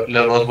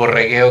 los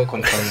borregueo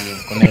con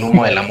el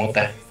humo de la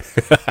mota.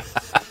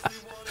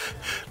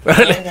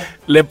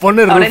 Le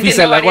pone Rufis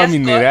al agua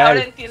mineral.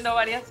 Ahora entiendo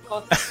varias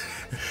cosas.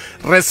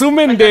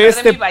 Resumen de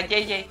este...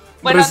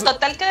 Bueno,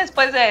 total que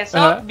después de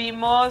eso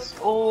vimos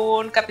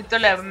un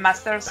capítulo de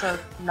Masters of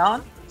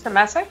None. ¿Se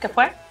me hace? ¿Qué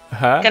fue?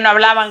 Ajá. Que no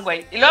hablaban,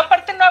 güey. Y luego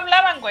aparte no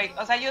hablaban, güey.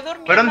 O sea, yo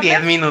durmiendo. Fueron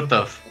 10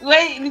 minutos.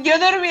 Güey, yo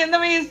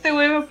durmiéndome y este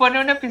güey me pone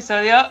un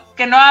episodio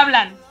que no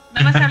hablan.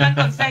 Nada más hablan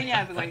con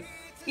señas, güey.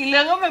 Y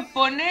luego me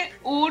pone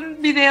un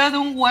video de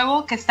un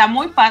huevo que está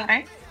muy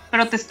padre,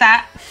 pero te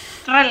está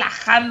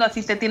relajando,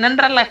 así te tienen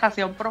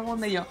relajación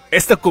profunda. Y yo,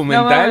 ¿Es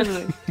documental?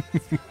 No,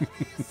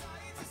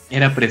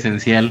 era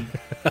presencial.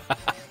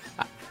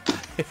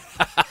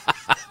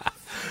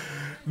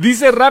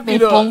 Dice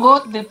rápido. Me pongo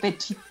de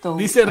pechito.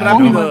 Dice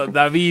rápido,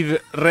 David.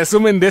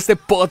 Resumen de este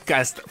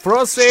podcast: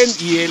 Frozen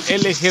y el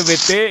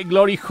LGBT,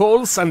 Glory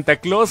Hole, Santa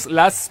Claus,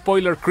 Last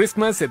Spoiler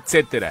Christmas,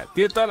 etcétera.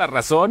 Tiene toda la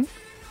razón.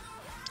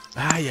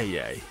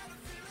 Ay.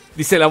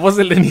 Dice, la voz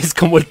de Lenny es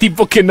como el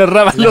tipo que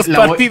narraba los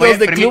partidos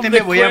de Club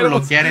de voy a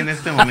bloquear en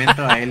este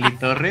momento a Eli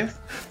Torres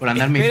por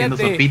andarme diciendo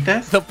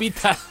sopitas.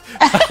 Sopita.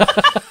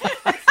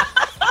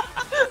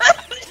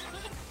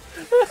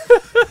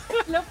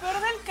 Lo peor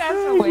del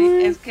caso,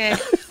 güey, es que,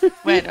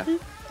 bueno,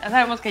 ya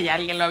sabemos que ya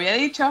alguien lo había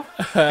dicho.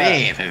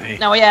 Sí.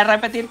 No voy a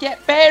repetir quién,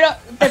 pero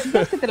 ¿te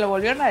fijas que te lo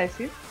volvieron a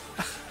decir?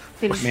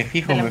 Sí, Me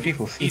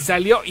fijo, sí.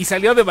 Y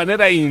salió de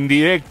manera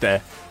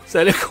indirecta.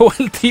 Salió como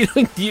el tiro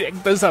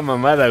indirecto esa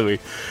mamada, güey.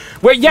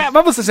 Güey, ya,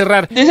 vamos a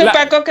cerrar. Dice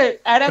Paco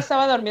que Ara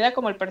estaba dormida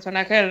como el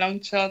personaje de Long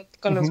Shot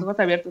con los ojos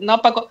abiertos.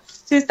 No, Paco,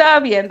 sí estaba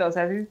viendo, o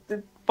sea, sí,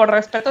 por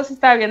respeto sí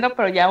estaba viendo,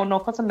 pero ya un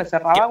ojo se me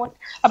cerraba, güey.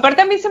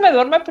 Aparte a mí se me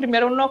duerme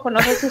primero un ojo,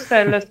 no sé si a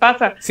ustedes les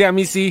pasa. Sí, a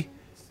mí sí.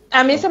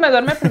 A mí se me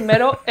duerme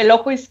primero el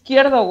ojo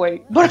izquierdo,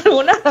 güey. Por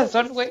alguna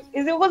razón, güey.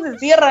 Ese ojo se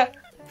cierra.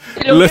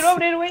 Y lo quiero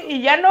abrir, güey,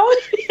 y ya no.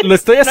 Lo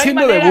estoy No hay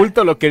haciendo de manera.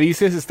 bulto lo que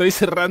dices. Estoy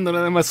cerrando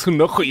nada más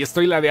un ojo y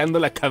estoy ladeando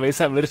la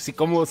cabeza a ver si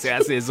cómo se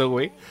hace eso,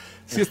 güey.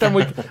 Sí está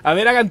muy... A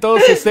ver, hagan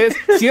todos ustedes.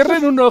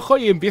 Cierren un ojo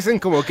y empiecen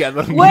como que a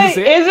dormirse.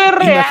 Güey, eso es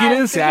real.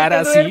 Imagínense a Ara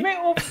Ara así. duerme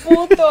un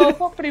puto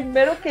ojo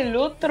primero que el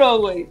otro,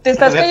 güey. Te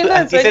estás cayendo de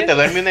Aquí se sueño. te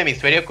duerme un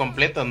hemisferio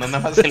completo, no nada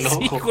más el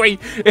Sí, ojo. güey.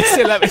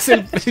 Es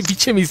el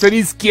pinche hemisferio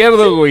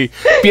izquierdo, güey.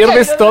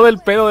 Pierdes todo el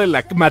pedo de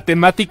la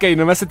matemática y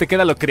nomás se te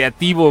queda lo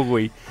creativo,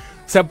 güey.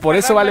 O sea, por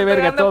eso vale Me estoy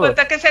verga dando todo.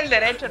 cuenta que es el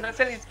derecho, no es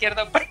el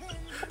izquierdo.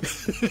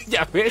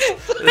 Ya ves.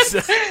 O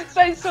sea,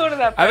 Soy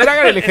zurda. a ver,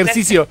 hagan el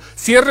ejercicio.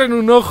 Cierren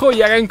un ojo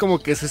y hagan como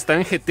que se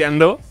están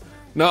jeteando.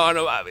 No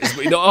mames,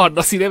 güey. No,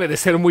 sí debe de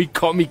ser muy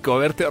cómico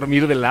verte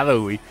dormir de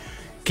lado, güey.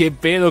 ¿Qué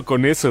pedo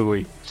con eso,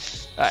 güey?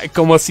 Ay,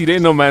 como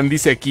Sireno Man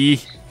dice aquí.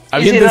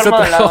 Aviéntense duermo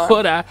de otra lado.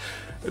 hora.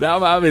 No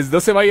mames, no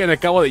se vayan,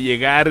 acabo de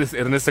llegar,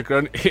 Ernesto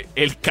Cron.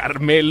 El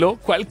Carmelo.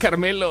 ¿Cuál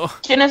Carmelo?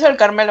 ¿Quién es el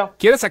Carmelo?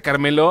 ¿Quieres a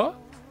Carmelo?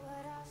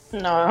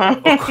 No,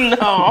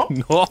 no,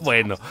 No,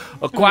 bueno.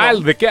 ¿O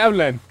cuál? ¿De qué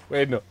hablan?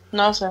 Bueno.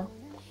 no sé.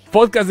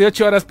 Podcast de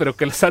 8 horas, pero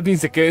que los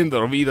admins se queden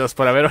dormidos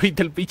para ver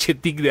ahorita el pinche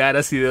tic de Ara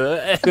así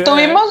de...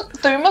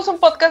 Tuvimos un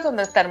podcast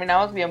donde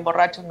terminamos bien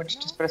borrachos,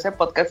 muchachos, pero ese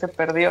podcast se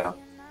perdió.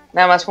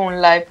 Nada más fue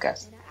un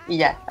livecast y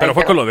ya. Pero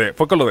fue con lo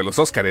de los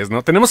Óscares,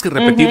 ¿no? Tenemos que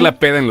repetir la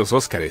peda en los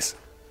Óscares.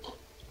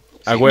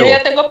 A huevo. Yo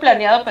ya tengo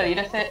planeado pedir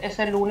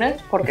ese lunes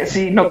porque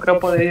sí, no creo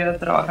poder ir a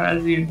trabajar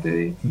al siguiente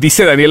día.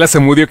 Dice Daniela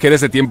Zamudio que eres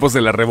de tiempos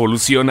de la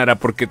revolución, Ara,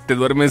 porque te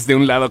duermes de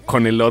un lado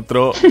con el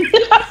otro.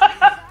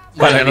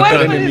 Para no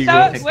tener enemigos.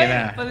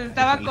 Pues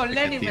estaba con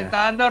Lenny, me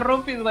estaba dando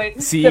rupis, güey.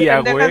 Sí, De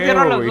a pendeja cierro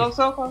huevo, los güey. dos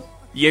ojos.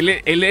 Y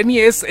el Eni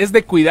es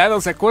de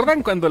cuidado. ¿Se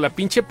acuerdan cuando la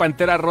pinche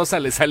pantera rosa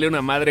le sale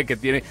una madre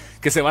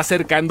que se va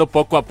acercando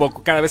poco a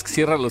poco? Cada vez que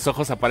cierra los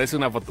ojos aparece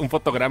un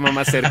fotograma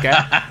más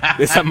cerca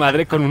de esa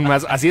madre con un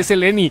más. Así es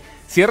el Eni.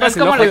 Cierras Es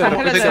el como ojo y de Los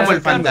repente Ángeles Es se va como el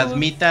acercando.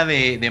 fantasmita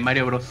de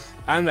Mario Bros.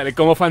 Ándale,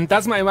 como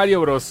fantasma de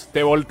Mario Bros.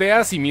 Te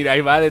volteas y mira,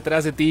 ahí va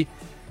detrás de ti.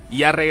 Y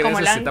ya Como regresas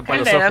el y se tapa ángel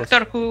los de ojos.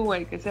 Doctor Who,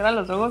 güey, que cierra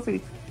los ojos y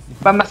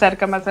va más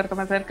cerca, más cerca,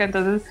 más cerca.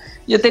 Entonces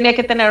yo tenía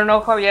que tener un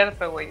ojo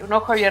abierto, güey. Un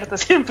ojo abierto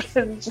siempre.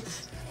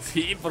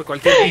 Sí, por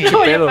cualquier pinche No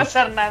voy a pedo.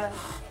 pasar nada.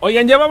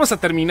 Oigan, ya vamos a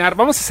terminar.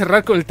 Vamos a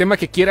cerrar con el tema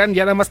que quieran.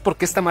 Ya nada más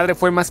porque esta madre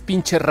fue más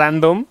pinche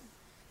random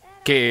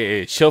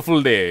que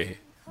Shuffle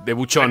de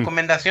buchón.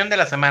 Recomendación de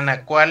la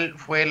semana. ¿Cuál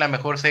fue la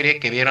mejor serie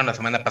que vieron la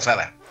semana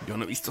pasada? Yo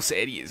no he visto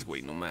series,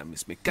 güey. No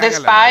mames, me caga The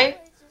la madre.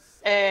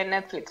 Spy,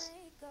 Netflix.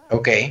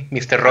 Ok,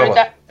 Mr. Robot,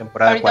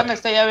 temporada Ahorita 4. me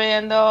estoy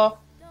viendo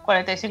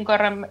 45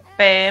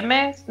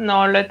 RPM,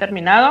 no lo he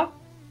terminado.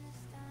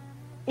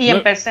 Y No.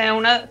 empecé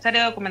una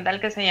serie documental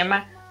que se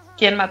llama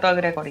 ¿Quién mató a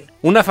Gregory?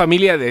 Una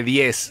familia de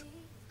 10.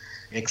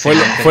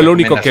 Excelentes Fue lo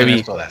único que vi.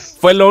 recomendaciones todas.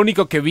 Fue lo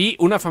único que vi.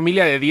 Una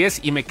familia de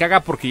 10 y me caga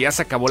porque ya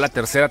se acabó la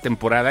tercera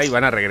temporada y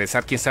van a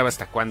regresar quién sabe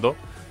hasta cuándo.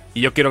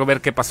 Y yo quiero ver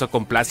qué pasó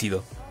con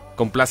Plácido.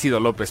 Con Plácido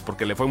López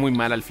porque le fue muy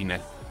mal al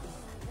final.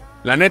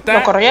 La neta...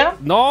 ¿Lo corrieron?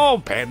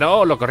 No,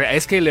 pero lo corría.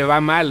 Es que le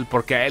va mal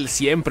porque a él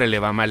siempre le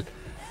va mal.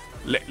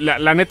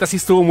 La neta sí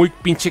estuvo muy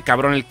pinche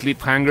cabrón el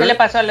cliffhanger. ¿Qué le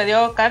pasó? ¿Le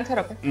dio cáncer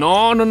o qué?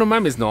 No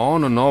mames,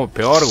 no,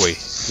 peor, güey.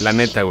 La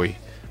neta, güey.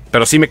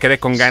 Pero sí me quedé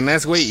con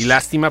ganas, güey, y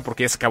lástima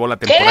porque ya se acabó la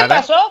 ¿Qué le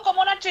temporada. pasó?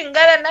 Como una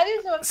chingada, nadie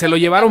se va a Se lo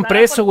llevaron nada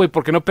preso, por- güey,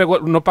 porque no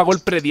pagó el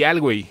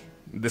predial, güey,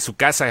 de su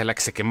casa en la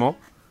que se quemó.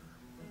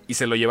 Y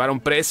se lo llevaron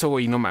preso,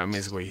 güey, no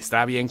mames, güey.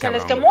 Está bien, Se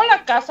cabrón. les quemó güey.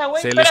 la casa,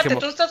 güey. Se les Espérate, quemó.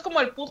 tú estás como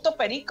el puto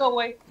perico,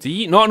 güey.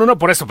 Sí, no,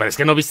 por eso, pero es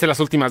que no viste las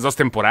últimas 2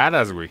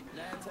 temporadas, güey.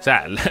 O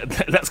sea,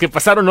 las que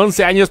pasaron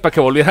 11 años para que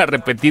volviera a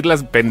repetir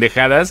las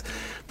pendejadas,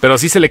 pero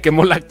sí se le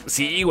quemó la...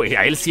 Sí, güey,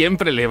 a él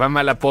siempre le va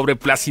mal a pobre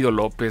Plácido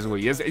López,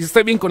 güey. Yo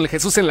estoy bien con el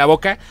Jesús en la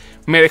boca.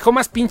 Me dejó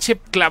más pinche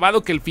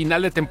clavado que el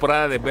final de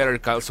temporada de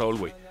Better Call Saul,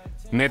 güey.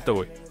 Neto,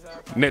 güey.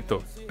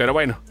 Neto. Pero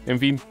bueno, en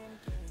fin,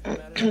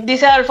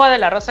 Dice Adolfo de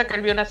la Rosa que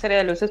él vio una serie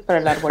de luces para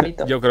el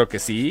arbolito. yo creo que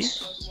sí.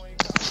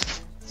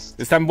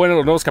 Están buenos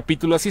los nuevos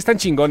capítulos. Sí están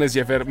chingones,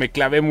 Jeffer. Me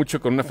clavé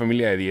mucho con una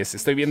familia de 10.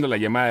 Estoy viendo la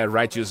llamada de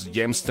Righteous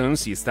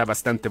Gemstones y está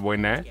bastante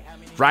buena.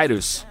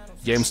 Righteous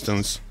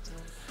Gemstones.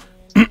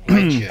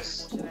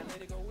 Righteous.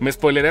 Me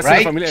spoileré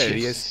una familia de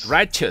Righteous. 10.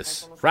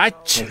 Righteous.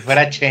 Righteous. El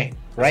Frache.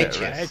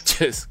 Righteous.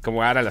 Righteous.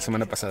 Como Ara la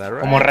semana pasada.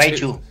 Como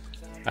Righteous. Raichu.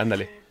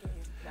 Ándale.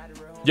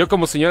 Yo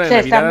como señora de ¿Se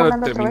están Navidad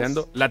burlando otra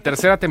terminando la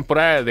tercera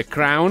temporada de The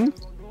Crown.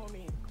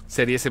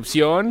 Sería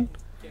excepción.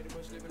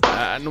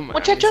 No mames.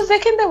 Muchachos,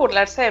 dejen de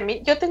burlarse de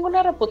mí. Yo tengo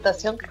una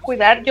reputación que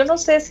cuidar. Yo no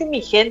sé si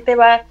mi gente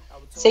va a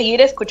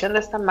seguir escuchando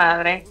esta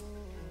madre.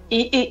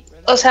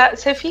 O sea,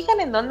 ¿se fijan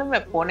en dónde me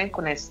ponen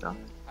con esto?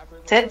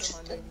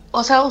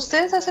 O sea,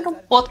 ustedes hacen un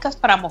podcast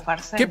para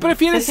mofarse. ¿Qué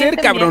prefieres ¿Se ser,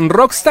 sienten cabrón? bien?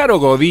 ¿Rockstar o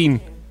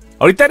Godín?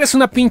 Ahorita eres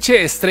una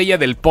pinche estrella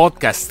del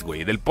podcast,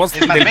 güey. Del Es más,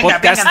 del vengan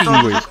podcasting,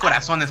 todos güey. sus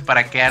corazones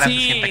para que Ara se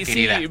sienta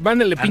querida. Sí,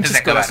 mándale Antes de pinches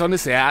acabar.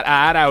 corazones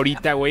a Ara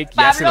ahorita, güey, que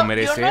ya Pablo, se lo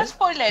merece. yo no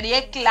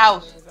spoilería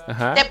Klaus.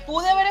 Ajá. Te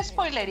pude haber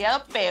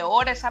spoilereado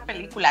peor esa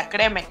película,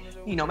 créeme.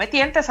 Y no me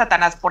tientes,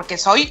 Satanás, porque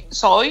soy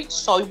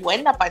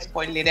buena para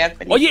spoilerear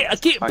películas. Oye,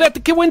 aquí,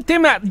 espérate, qué buen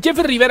tema.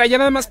 Jeffrey Rivera, ya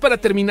nada más para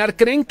terminar,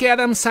 ¿creen que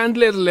Adam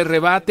Sandler le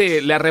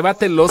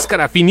arrebate el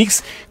Oscar a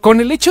Phoenix?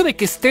 Con el hecho de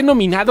que esté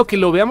nominado, que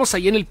lo veamos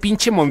ahí en el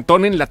pinche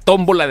montón, en la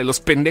tómbola de los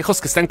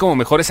pendejos que están como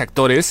mejores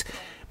actores,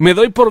 me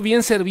doy por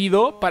bien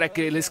servido para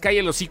que les calle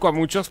el hocico a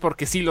muchos,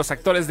 porque sí, los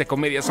actores de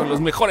comedia son los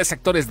mejores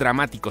actores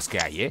dramáticos que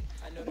hay, ¿eh?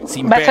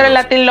 Sin Va a ser el pedos.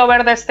 Latin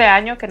Lover de este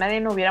año, que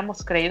nadie no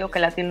hubiéramos creído que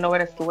Latin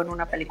Lover estuvo en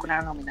una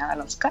película nominada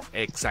al Oscar.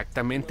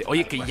 Exactamente.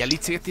 Oye, que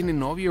Yalitza ya tiene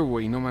novio,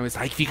 güey, no mames.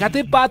 Ay,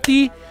 fíjate,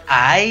 Patty.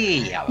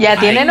 Ay, Ya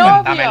tiene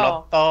cuéntamelo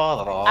novio.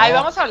 todo. Ahí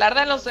vamos a hablar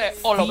de los de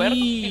Oliver,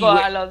 Sí, digo,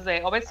 güey. a los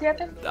de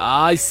OV7.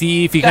 Ay,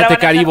 sí, Que ahora fíjate, van a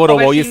Cari ser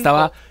Boroboy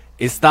OV5.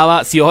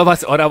 estaba, sí,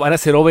 ahora van a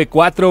ser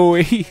OV4,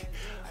 güey.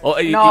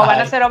 No, van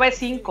a ser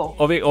OV5.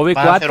 OV4.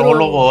 Va a ser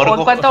Oloborgo. ¿O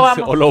en cuánto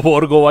vamos?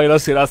 Oloborgo va a ir a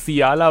ser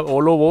así, a la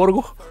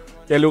Oloborgo.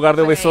 En lugar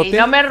de Y Besote.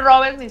 no me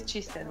robes mis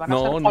chistes, van a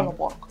No, ser no.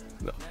 Oloborgo.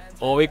 No,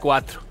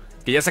 OV4.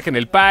 Que ya saquen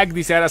el pack,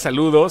 dice ahora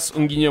saludos.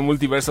 Un guiño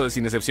multiverso de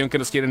Sin Excepción, ¿qué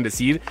nos quieren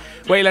decir?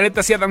 Güey, la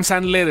neta, si Adam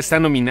Sandler está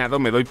nominado,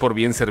 me doy por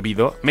bien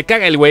servido. Me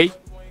caga el güey,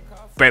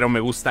 pero me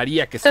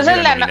gustaría que Entonces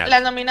estuviera nominado.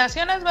 las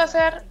nominaciones va a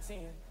ser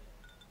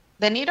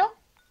De Niro,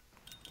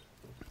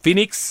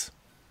 Phoenix,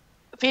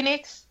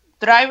 Phoenix,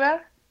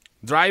 Driver,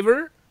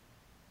 Driver,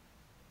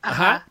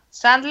 Ajá.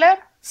 Sandler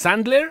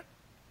Sandler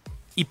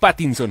y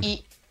Pattinson.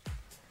 y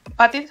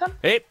Pattinson.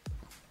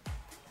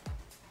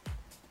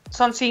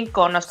 Son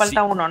 5, nos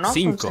falta Sí, uno, ¿no?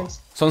 5. Son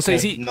 6. Son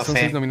 6, Sí, sí. no son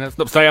sé. 6 nominados.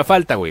 No, pues todavía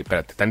falta, güey.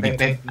 Espérate,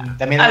 tantito.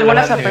 También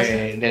Algunas hablaban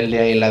sorpresas.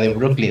 de la de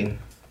Brooklyn.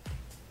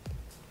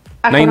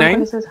 Nine-Nine.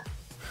 ¿cuál es esa?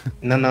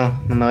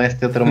 No,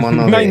 este otro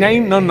mono. Nine,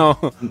 Nine, no.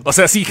 O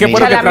sea, sí, qué Sí.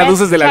 bueno que Chalamet-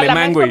 traduces del Chalamet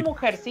alemán, con güey.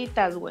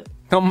 Mujercitas, güey.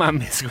 No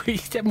mames, güey.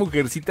 Ya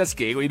mujercitas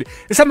que, güey.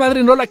 Esa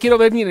madre no la quiero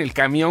ver ni en el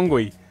camión,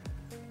 güey.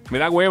 Me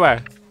da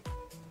hueva.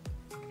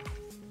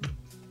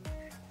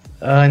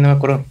 Ay, no me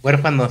acuerdo.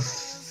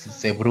 Huérfanos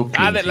de Brooklyn.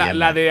 Ah, se llama.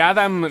 la de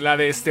Adam, la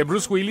de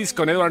Bruce Willis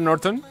con Edward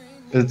Norton.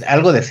 Pues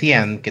algo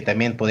decían que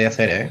también podía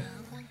ser, ¿eh?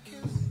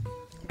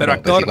 Pero pues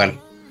actor. igual.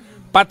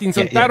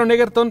 Pattinson, Ya. Taron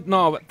Egerton.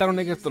 No, Taron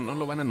Egerton no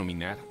lo van a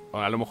nominar. O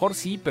a lo mejor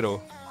sí,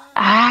 pero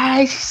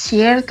Ay, sí es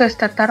cierto,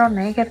 está Taron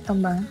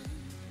Egerton, ¿verdad?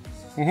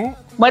 Ujú.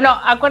 Bueno,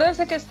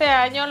 acuérdense que este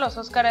año los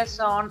Óscares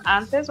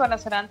van a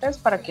ser antes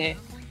para que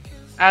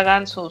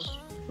hagan su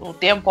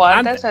tiempo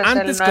antes. Es el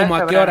Antes 9 de como a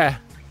qué febrero.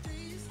 hora.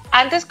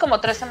 Antes como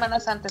 3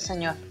 semanas antes,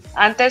 señor.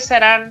 Antes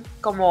eran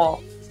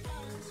como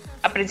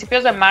a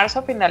principios de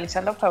marzo,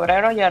 finalizando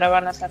febrero, y ahora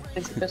van a ser a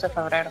principios de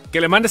febrero.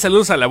 Que le mande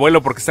saludos al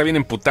abuelo porque está bien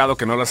emputado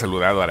que no lo ha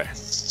saludado ahora.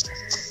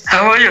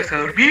 Vayas a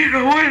dormir,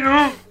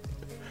 abuelo.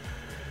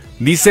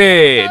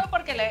 Dice Todo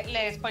porque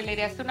le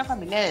spoilereaste una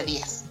familia de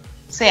 10.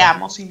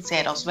 Seamos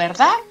sinceros,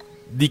 ¿verdad?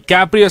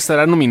 DiCaprio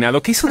estará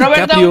nominado. ¿Qué hizo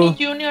Robert DiCaprio? Downey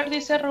Jr.,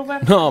 dice Rubén.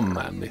 No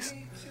mames.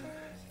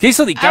 ¿Qué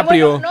hizo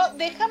DiCaprio? Bueno, no,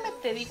 déjame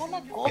te digo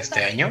una cosa.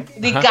 ¿Este año?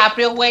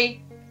 DiCaprio,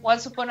 güey.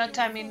 Once Upon a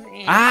Time in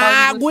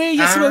Ah, Hollywood. güey,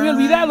 ya se me había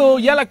olvidado.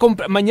 Ya la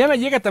mañana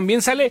llega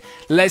también, sale,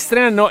 la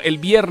estrenan, no, el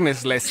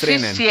viernes la Sí,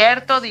 estrenan. es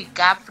cierto,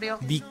 DiCaprio.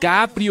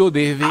 DiCaprio,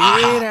 de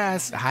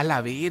veras. Ah,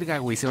 la verga,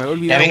 güey, se me había ¿Ya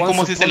olvidado. ven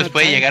cómo Once sí se Upon les a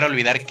puede Time. llegar a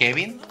olvidar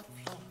Kevin?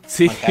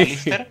 Sí.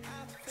 McAllister.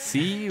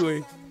 Sí,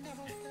 güey.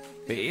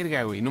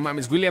 Verga, güey, no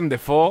mames, William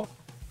Dafoe.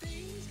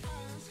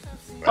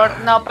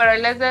 No, pero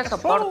él es de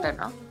soporte,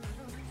 ¿no?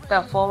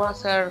 Dafoe va a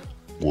ser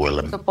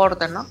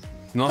soporte, ¿no?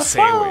 No sé,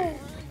 güey.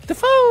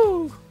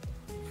 Dafoe.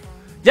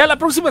 Ya la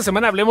próxima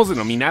semana hablemos de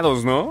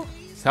nominados, ¿no?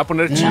 Se va a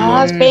poner chido.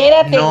 No,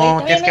 espérate, güey, No,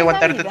 todavía tienes que es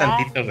aguantarte Navidad.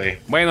 tantito, güey.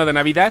 Bueno, de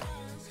Navidad.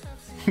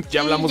 Ya Sí,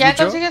 hablamos ya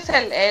mucho. consigues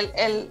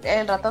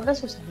el ratón de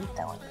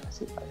Susanita, güey.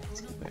 Así,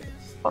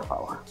 por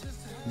favor.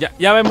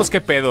 Ya vemos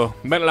qué pedo.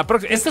 Bueno,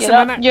 esta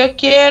semana Yo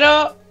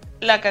quiero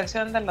la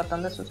canción del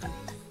ratón de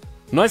Susanita.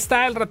 no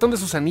está el ratón de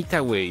Susanita,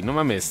 güey. No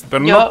mames.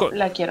 Pero Yo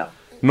la quiero.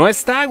 no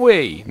está,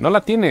 güey. No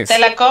la tienes. Te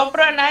la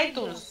compro en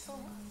iTunes.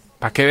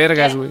 ¿Para qué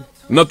vergas, güey?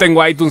 No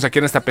tengo iTunes aquí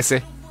en esta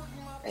PC.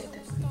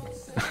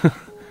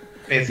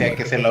 Pese a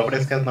que se la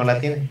ofrezcas, no la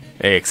tiene.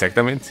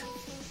 Exactamente.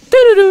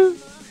 Tururú.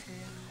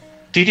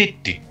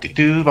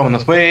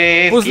 Vámonos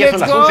pues. Pues Y eso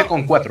let's las go.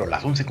 11:04.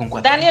 Las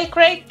 11:04. Daniel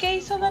Craig, ¿qué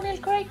hizo Daniel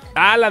Craig?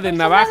 Ah, la de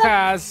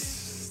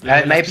navajas. La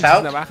de las Knives pinches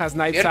Out. Navajas,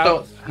 Knives Cierto,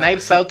 Out.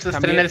 Knives Out se También.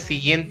 estrena el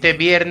siguiente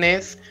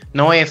viernes.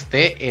 No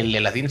este, el de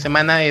la siguiente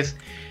semana es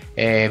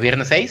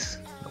viernes 6,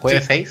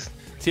 jueves Sí. 6.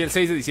 Sí, el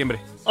 6 de diciembre.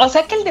 O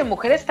sea que el de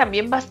mujeres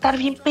también va a estar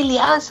bien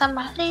peleada esa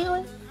madre,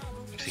 güey.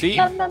 Sí.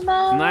 No, no,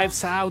 no.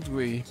 Knives Out,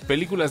 güey.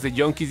 Películas de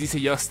junkies, dice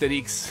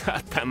Yosterix.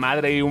 ¡Hasta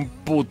madre! Un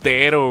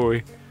putero,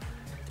 güey.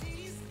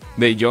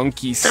 De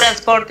junkies.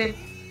 Transporting.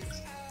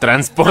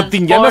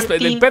 Transporting. Ya no,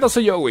 Transporting. el pedo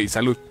soy yo, güey.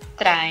 Salud.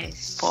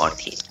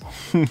 Transporting.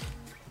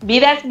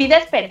 vidas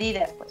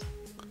perdidas, pues.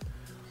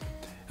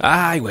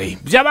 Ay, güey.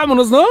 Ya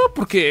vámonos, ¿no?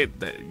 Porque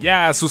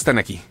ya asustan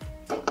aquí.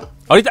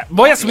 Ahorita,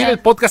 voy a subir Ya. el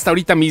podcast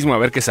ahorita mismo a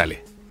ver qué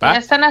sale. ¿Va? ¿Ya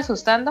están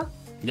asustando?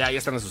 Ya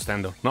están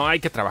asustando. No, hay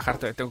que trabajar,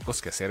 todavía tengo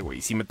cosas que hacer,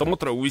 güey. Si me tomo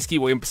otro whisky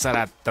voy a empezar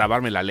a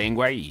trabarme la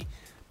lengua y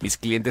mis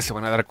clientes se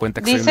van a dar cuenta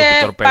que soy un Dice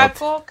locutor perote.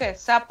 Paco que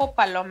sapo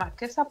paloma.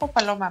 ¿Qué sapo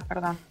paloma?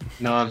 Perdón.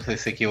 No,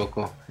 se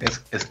equivocó.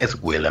 Es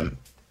Willem.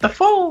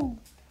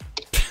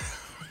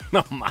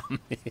 No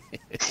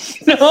mames.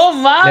 No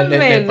mames,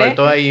 Le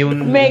faltó ahí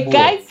un. Me búho.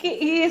 cae que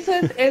y eso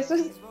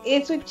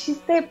es un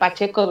chiste de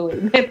Pacheco, güey,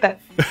 neta.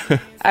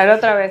 A ver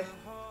otra vez.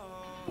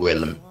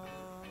 Willem.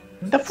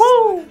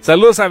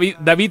 Saludos a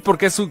David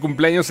porque es su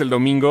cumpleaños el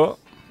domingo.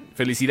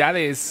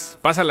 Felicidades.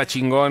 Pásala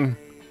chingón.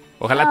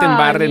 Ojalá te Ay,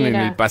 embarren en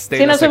mira. el pastel.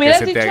 Si nos hasta que hubieras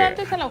se te dicho haga.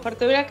 antes, a lo mejor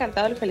te hubiera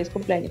cantado el feliz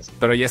cumpleaños.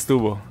 Pero ya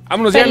estuvo.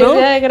 Vámonos ya, Feliz ¿no?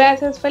 día de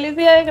gracias, feliz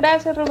día de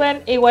gracias,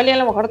 Rubén. Igual y a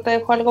lo mejor te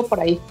dejo algo por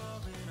ahí.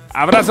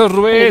 Abrazos,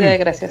 Feliz día de Rubén.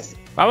 gracias.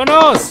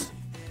 Vámonos.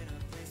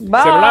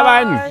 Bye. lo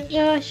lavan.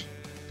 Ay.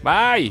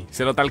 Bye.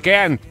 Se lo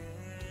talquean.